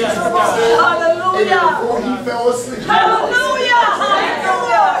scripture. See what Hallelujah. Before he fell asleep. Hallelujah.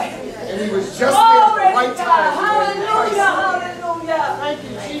 Hallelujah. And he was just there at the right time. Hallelujah. Hallelujah. Thank you,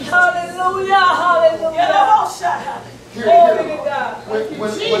 Jesus. Hallelujah. Hallelujah. Here,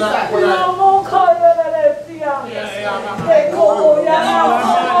 when I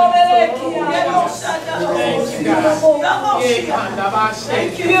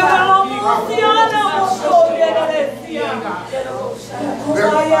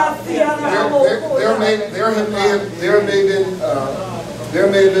There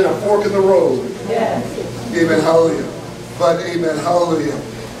may have been a fork in the road. Amen, hallelujah. But amen, hallelujah.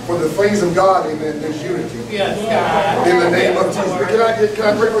 For the things of God, amen, there's unity. In the name of Jesus. Can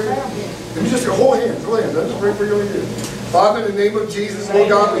I pray for you? Let me just hold hands, go ahead. Let's pray for you here. Father, in the name of Jesus, Lord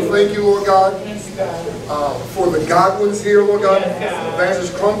God, we thank you, Lord God, for the Godwins here, Lord God.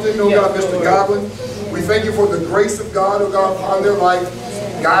 Evangelist Crumpton, Lord God, Mr. Godwin. We thank you for the grace of God, oh God, upon their life.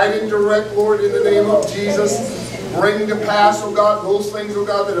 Guide and direct, Lord, in the name of Jesus. Bring to pass, oh God, those things, oh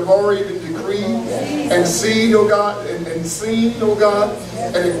God, that have already been decreed and seen, oh God, and seen, oh God,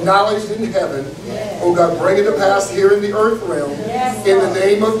 and acknowledged in heaven. Oh God, bring it to pass here in the earth realm. In the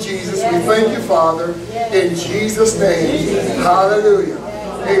name of Jesus, we thank you, Father, in Jesus' name. Hallelujah.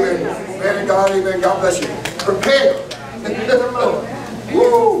 Amen. Man of God, amen. God bless you. Prepare.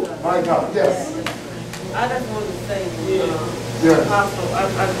 Woo! My God, yes. I just want to say, Apostle,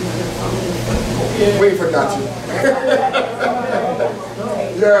 we forgot you.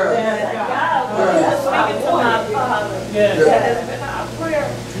 Speaking to my father, that has been our prayer.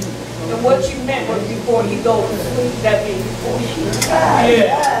 And what you meant was before he goes to sleep, that means before he dies.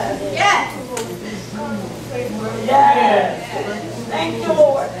 Thank you,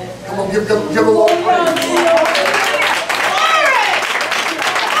 Lord. Come on, give a Lord praise.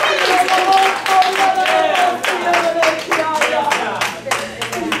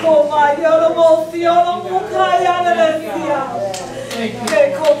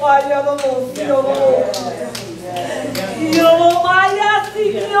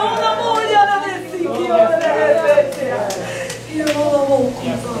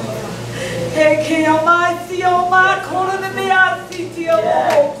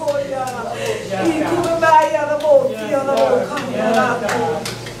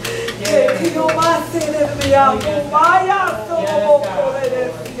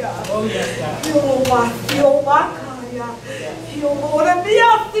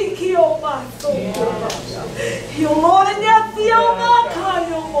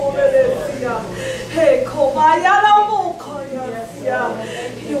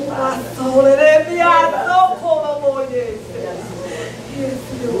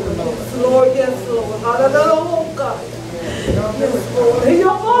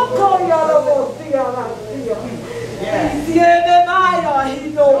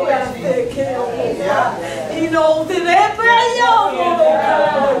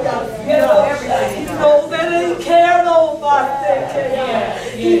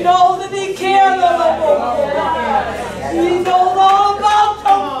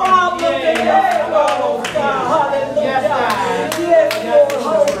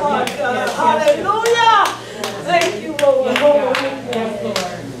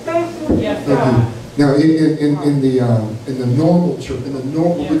 Now, in the normal church,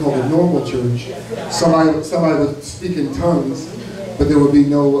 what we call the normal church, somebody would speak in tongues, but there would be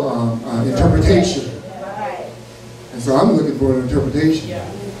no interpretation. And so I'm looking for an interpretation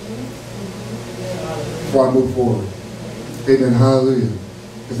before I move forward. Amen. Hallelujah.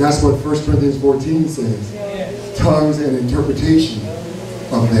 Because that's what 1 Corinthians 14 says. Tongues and interpretation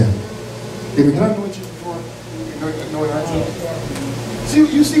of them. Amen. Can I anoint you before? Anoint ourselves?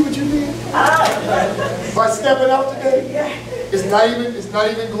 You see what you did? By stepping out today, it's not even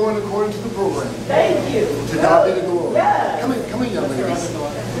going according to the program. Thank you. To God be the glory. Come in, young ladies.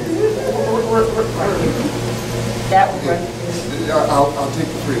 That was right. I'll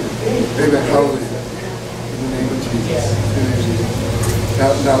take the freedom. Amen. Hallelujah. In the name of Jesus. In the name of Jesus.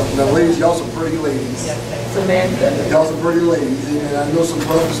 Now, ladies, y'all some pretty ladies. Y'all some pretty ladies. And I know some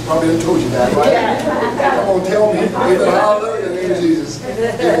brothers probably done told you that, right? Come on, tell me. Amen. Hallelujah. In the name of Jesus.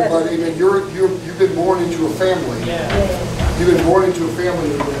 Amen. But amen, you've been born into a family. You've been born into a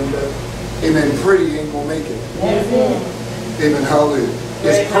family, and amen, pretty ain't gonna make it. Amen. Hallelujah.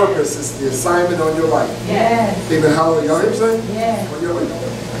 It's purpose. It's the assignment on your life. Amen. Hallelujah. Y'all hear me say?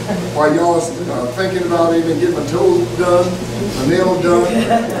 While y'all thinking about amen, getting my toes done, my nails done,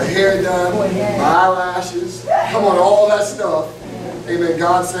 my hair done, my eyelashes, come on, all that stuff. Amen.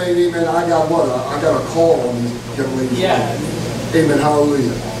 God saying, amen, I got a call on these young ladies. Amen.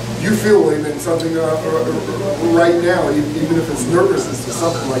 Hallelujah. You feel, amen, something right now, even if it's nervousness or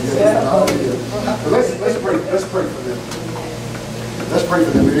something like that. Hallelujah. But let's pray. Let's pray for them. Let's pray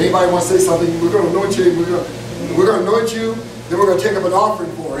for them. If anybody wants to say something, we're going to anoint you. We're going to anoint you. Then we're going to take up an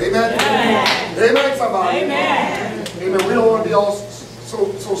offering for her. Amen? Amen, somebody. Amen. We don't want to be all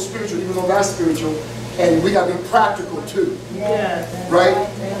so spiritual, even though that's spiritual. And we got to be practical too. Right?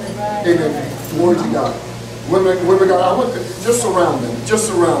 Amen. Glory to God. Women of God, I want to just surround them. Just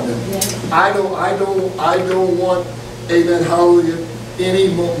surround them. I don't want, amen, hallelujah,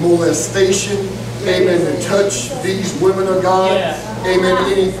 any molestation, amen, to touch these women of God. Amen.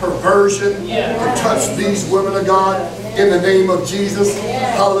 Any perversion to touch these women of God in the name of Jesus.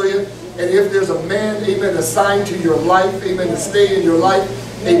 Hallelujah. And if there's a man, amen, assigned to your life, amen, to stay in your life,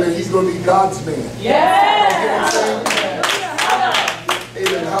 amen, he's going to be God's man.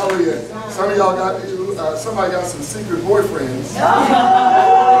 Amen. Hallelujah. Some of y'all got, somebody got some secret boyfriends.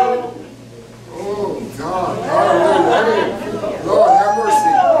 Oh, God. Hallelujah. Lord, have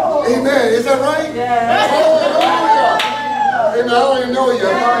mercy. Amen. Is that right? Hallelujah. Amen. I don't even know you.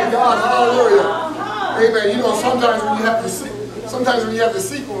 My God. Hallelujah. Amen. You know, sometimes when you have the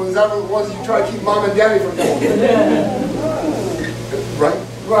secret ones, that are the ones you try to keep mom and daddy from going. Right?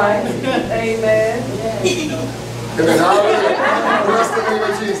 Right. Amen. Amen. Hallelujah. Bless the name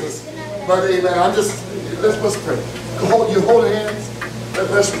of Jesus. But amen. Let's pray. You hold hands.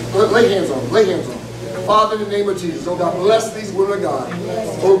 Let's lay hands on them. Lay hands on them. Father, in the name of Jesus, oh God, bless these women of God.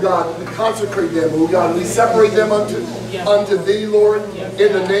 Oh God, we consecrate them. Oh God, we separate them unto thee, Lord,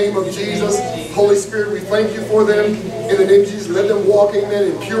 in the name of Jesus. Holy Spirit, we thank you for them. In the name of Jesus, let them walk,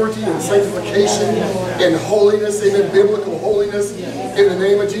 amen, in purity and sanctification and holiness, amen, biblical holiness. In the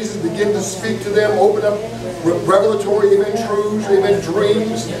name of Jesus, begin to speak to them. Open up revelatory, amen, truths, amen,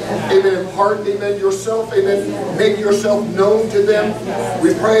 dreams, amen, impart, amen, yourself, amen, make yourself known to them.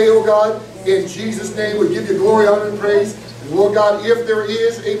 We pray, oh God, in Jesus' name, we give you glory, honor, and praise. Lord God, if there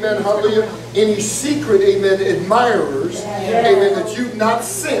is, amen, hallelujah, any secret, amen, admirers, amen, that you've not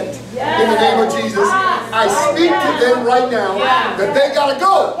sent, in the name of Jesus, I speak to them right now that they got to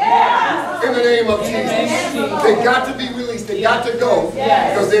go. In the name of Jesus. They got to be released. They got to go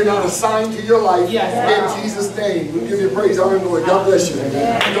because they're not assigned to your life. In Jesus' name. We give you praise, honor, and glory. God bless you.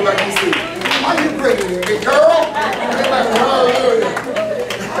 Go back and see. Why are you bringing me, big girl? Amen. Hallelujah.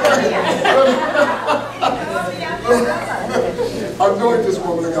 Anoint this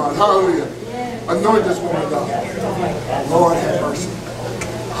woman of God. Hallelujah. Anoint this woman of God. Lord have mercy.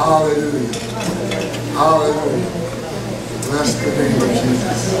 Hallelujah. Hallelujah. Bless the name of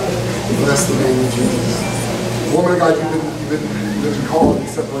Jesus. Bless the name of Jesus. Woman of God, you've been called and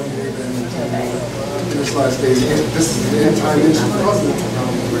separated, amen, in this last day. This is the end time ministry because of the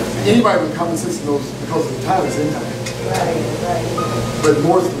time. Anybody with common sense knows because of the time is end time. But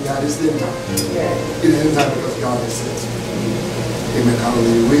more than that, it's the end time. It is end time because God has said so. Amen.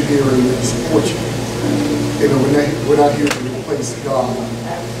 Hallelujah. We're here to support you. Amen. We're not here to replace God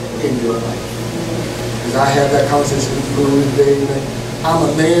in your life. Because I had that conversation with you earlier today, amen. I'm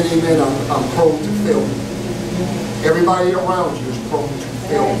a man, amen. I'm prone to failure. Everybody around you is prone to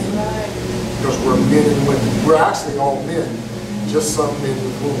failure. Because we're men and women. We're actually all men. Just some men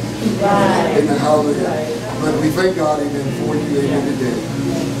with women. Amen. Hallelujah. But we thank God, amen, for you, amen, today.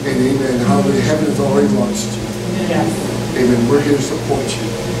 And amen. Hallelujah. Heaven has already launched you. Amen. We're here to support you.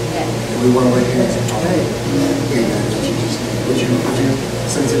 And we want to lay hands on you. Amen. Would you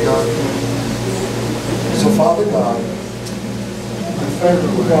sing to God? So, Father God, I thank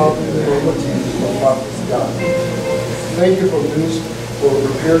you, God, in the name of Jesus, for Father's God. Thank you for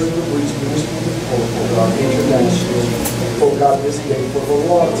repairs of the breach, ministry of the poor, oh God, international, oh God, this day, for the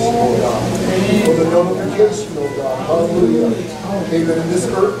launch, oh God, for the notification, oh God, hallelujah. Amen. In this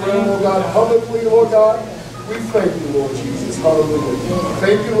earth realm, oh God, publicly, Lord God, we thank you, Lord Jesus, hallelujah.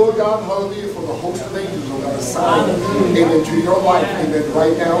 Thank you, Lord God, hallelujah, for the host of angels, oh God, assigned, amen, to your life, amen,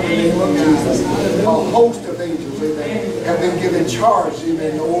 right now in the name of Jesus. A host of angels, amen, have been given charge,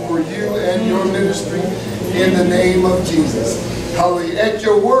 amen, over you and your ministry in the name of Jesus. Hallelujah. At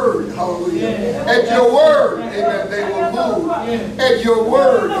your word, hallelujah. At your word, amen, they will move. At your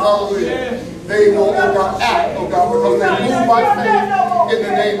word, hallelujah, they will, oh God, act, oh God, because they move by faith in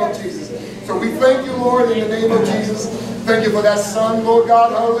the name of Jesus. So we thank you, Lord, in the name of Jesus. Thank you for that son, Lord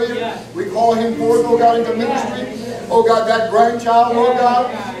God, hallelujah. We call him forth, oh God, into ministry. Oh God, that grandchild, Lord God,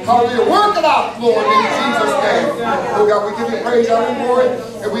 hallelujah. Work it out, Lord, in Jesus' name. Oh God, we give you praise, honor, and glory.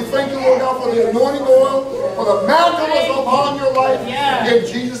 And we thank you, Lord God, for the anointing oil, for the mantle that's upon your life. In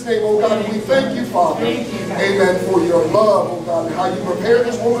Jesus' name, oh God, we thank you, Father. Amen, for your love, oh God, and how you prepare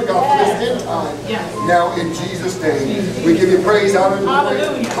this woman, God, for this end time. Now, in Jesus' name, we give you praise, honor, and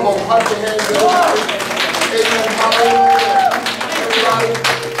glory. Come on, clap your hands. Amen, hallelujah. Everybody,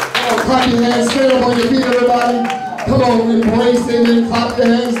 come on, clap your hands. Stand up on your feet, everybody. Come on, embrace, amen, clap your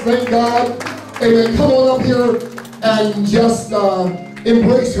hands, thank God. Amen, come on up here and just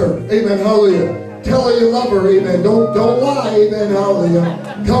embrace her. Amen, hallelujah. Tell her you love her, amen. Don't lie, amen,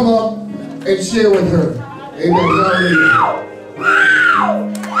 hallelujah. Come up and share with her. Amen. Hallelujah.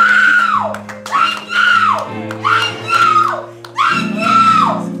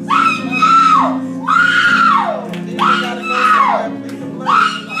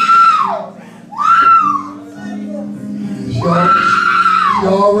 She's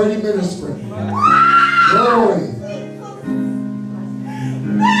already ministering. Glory.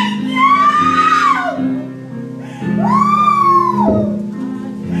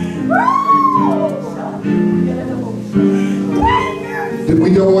 We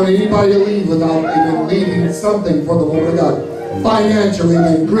don't want anybody to leave without even leaving something for the woman of God. Financially,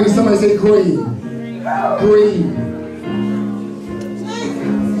 amen. Green. Somebody say green. Green.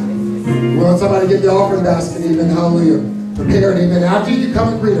 We want somebody to get the offering basket, amen. Hallelujah. Prepared, amen. After you come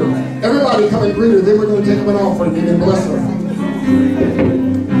and greet her. Everybody come and greet her. Then we're going to take them an offering, amen. Bless her.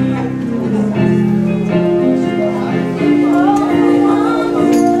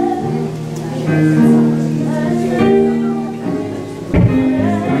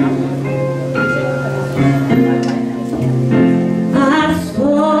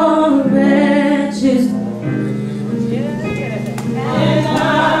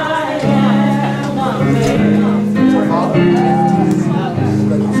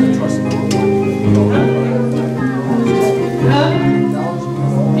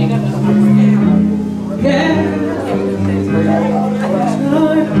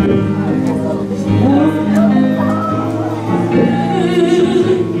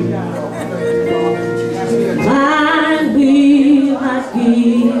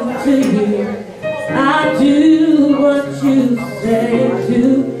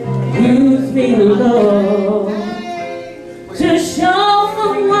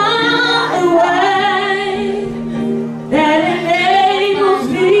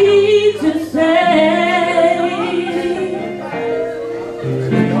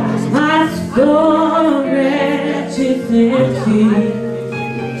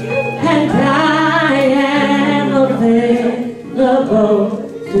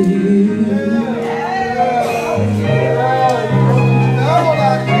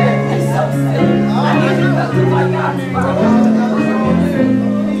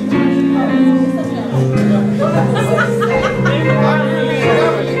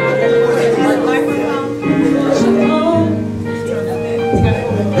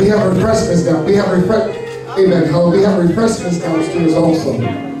 Amen. We have refreshments downstairs also.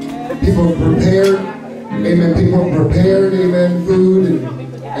 People prepared. Amen. People prepared. Amen. Food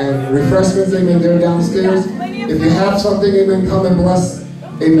and refreshments. Amen. They're downstairs. If you have something, amen, come and bless.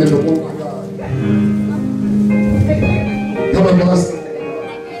 Amen. The woman of God. Come and bless.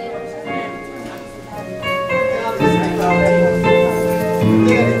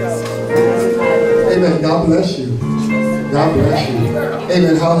 Amen. God bless you. God bless you.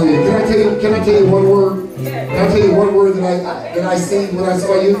 Amen. Hallelujah. Can I tell you one word? Can I tell you one word that I see when I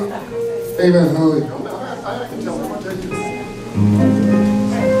saw you? Amen. Hallelujah.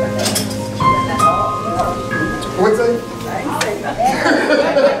 What's that?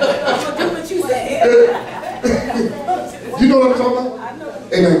 You know what I'm talking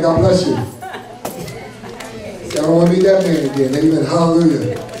about? Amen. God bless you. See, I don't want to be that man again. Amen.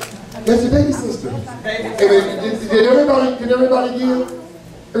 Hallelujah. That's your baby sister. Amen. Did everybody give?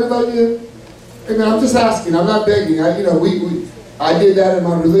 Everybody give? Amen. I'm just asking. I'm not begging. I did that in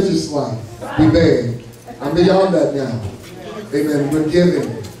my religious life. We begged. I'm beyond that now. Amen. We're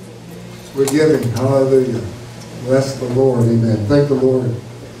giving. We're giving. Hallelujah. Bless the Lord. Amen. Thank the Lord.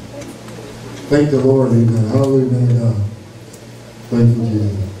 Thank the Lord. Amen. Hallelujah. Thank you,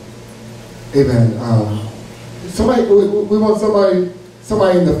 Jesus. Amen. Somebody. We want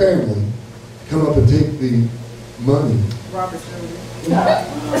somebody in the family come up and take the money.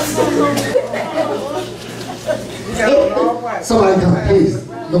 Somebody come, please.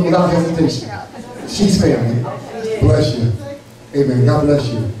 No, without hesitation. She's family. Bless you. Amen. God bless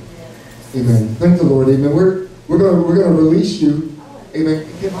you. Amen. Thank the Lord. Amen. We're gonna release you. Amen.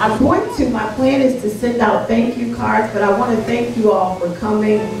 I'm going to. My plan is to send out thank you cards, but I want to thank you all for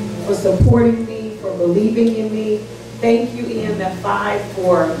coming, for supporting me, for believing in me. Thank you, EMF5,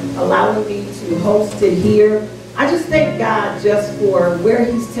 for allowing me to host it here. I just thank God just for where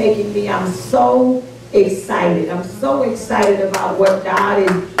He's taking me. I'm so excited. I'm so excited about what God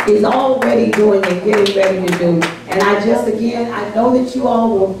is already doing and getting ready to do. And I just, again, I know that you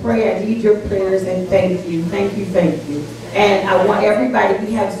all will pray. I need your prayers, and thank you, thank you, thank you. And I want everybody,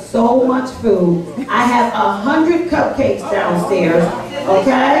 we have so much food. I have 100 cupcakes downstairs,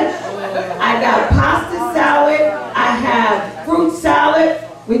 okay? I got pasta salad. I have fruit salad.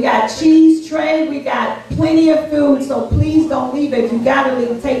 We got cheese tray. We got plenty of food, so please don't leave. If you got to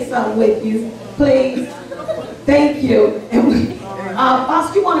leave, take something with you, please. Thank you. And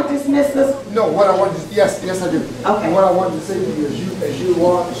Boss, you want to dismiss us? No, what I wanted to, yes, I do. Okay. What I wanted to say to you is, as you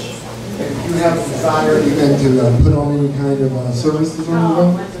launch, and you have a desire even to put on any kind of services on the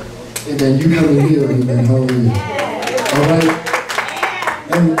road, and then you come in here, amen, hallelujah. All right?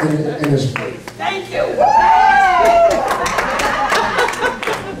 And it's thank you.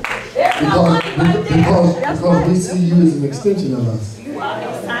 Because we see you as an extension of us, a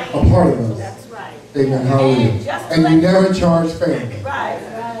part of us. That's right. Amen, hallelujah. And you never charge family. Right.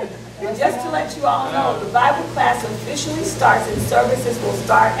 And just to let you all know, the Bible class officially starts and services will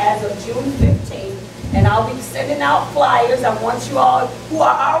start as of June 15th. And I'll be sending out flyers. I want you all who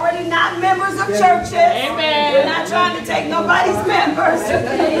are already not members of churches. Amen. We're not trying to take nobody's members.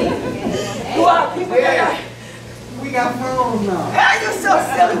 Who are people that are... We got phones now. You're so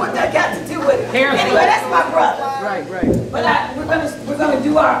silly. What that got to do with it? Anyway, that's my brother. Right. But we're gonna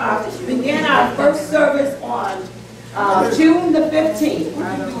do begin our first service on June the 15th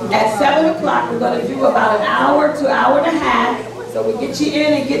at 7 o'clock. We're gonna do about an hour to hour and a half. So we get you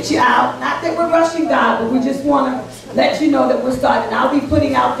in and get you out. Not that we're rushing God, but we just want to let you know that we're starting. I'll be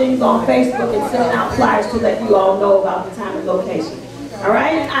putting out things on Facebook and sending out flyers to let you all know about the time and location. All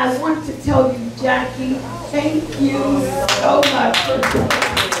right, and I want to tell you, Jackie, thank you so much for doing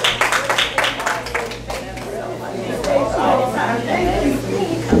this. Thank you.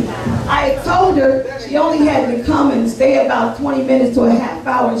 I told her she only had to come and stay about 20 minutes to a half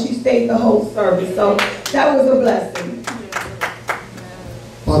hour, and she stayed the whole service. So that was a blessing.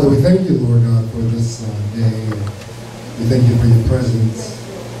 Father, we thank you, Lord God, for this day. We thank you for your presence.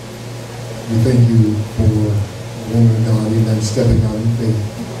 We thank you for woman of God, amen, stepping out in faith.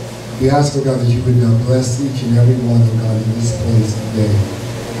 We ask, oh God, that you would bless each and every one, oh God, in this place today.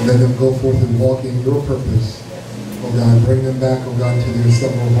 And let them go forth and walk in your purpose. Oh God, bring them back, oh God, to their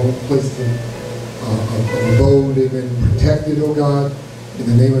several home places of abode, amen, protected, oh God. In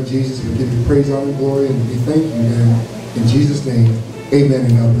the name of Jesus, we give you praise, honor, and glory, and we thank you, man. In Jesus' name, amen,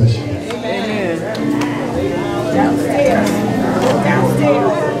 and God bless you. Amen. Downstairs.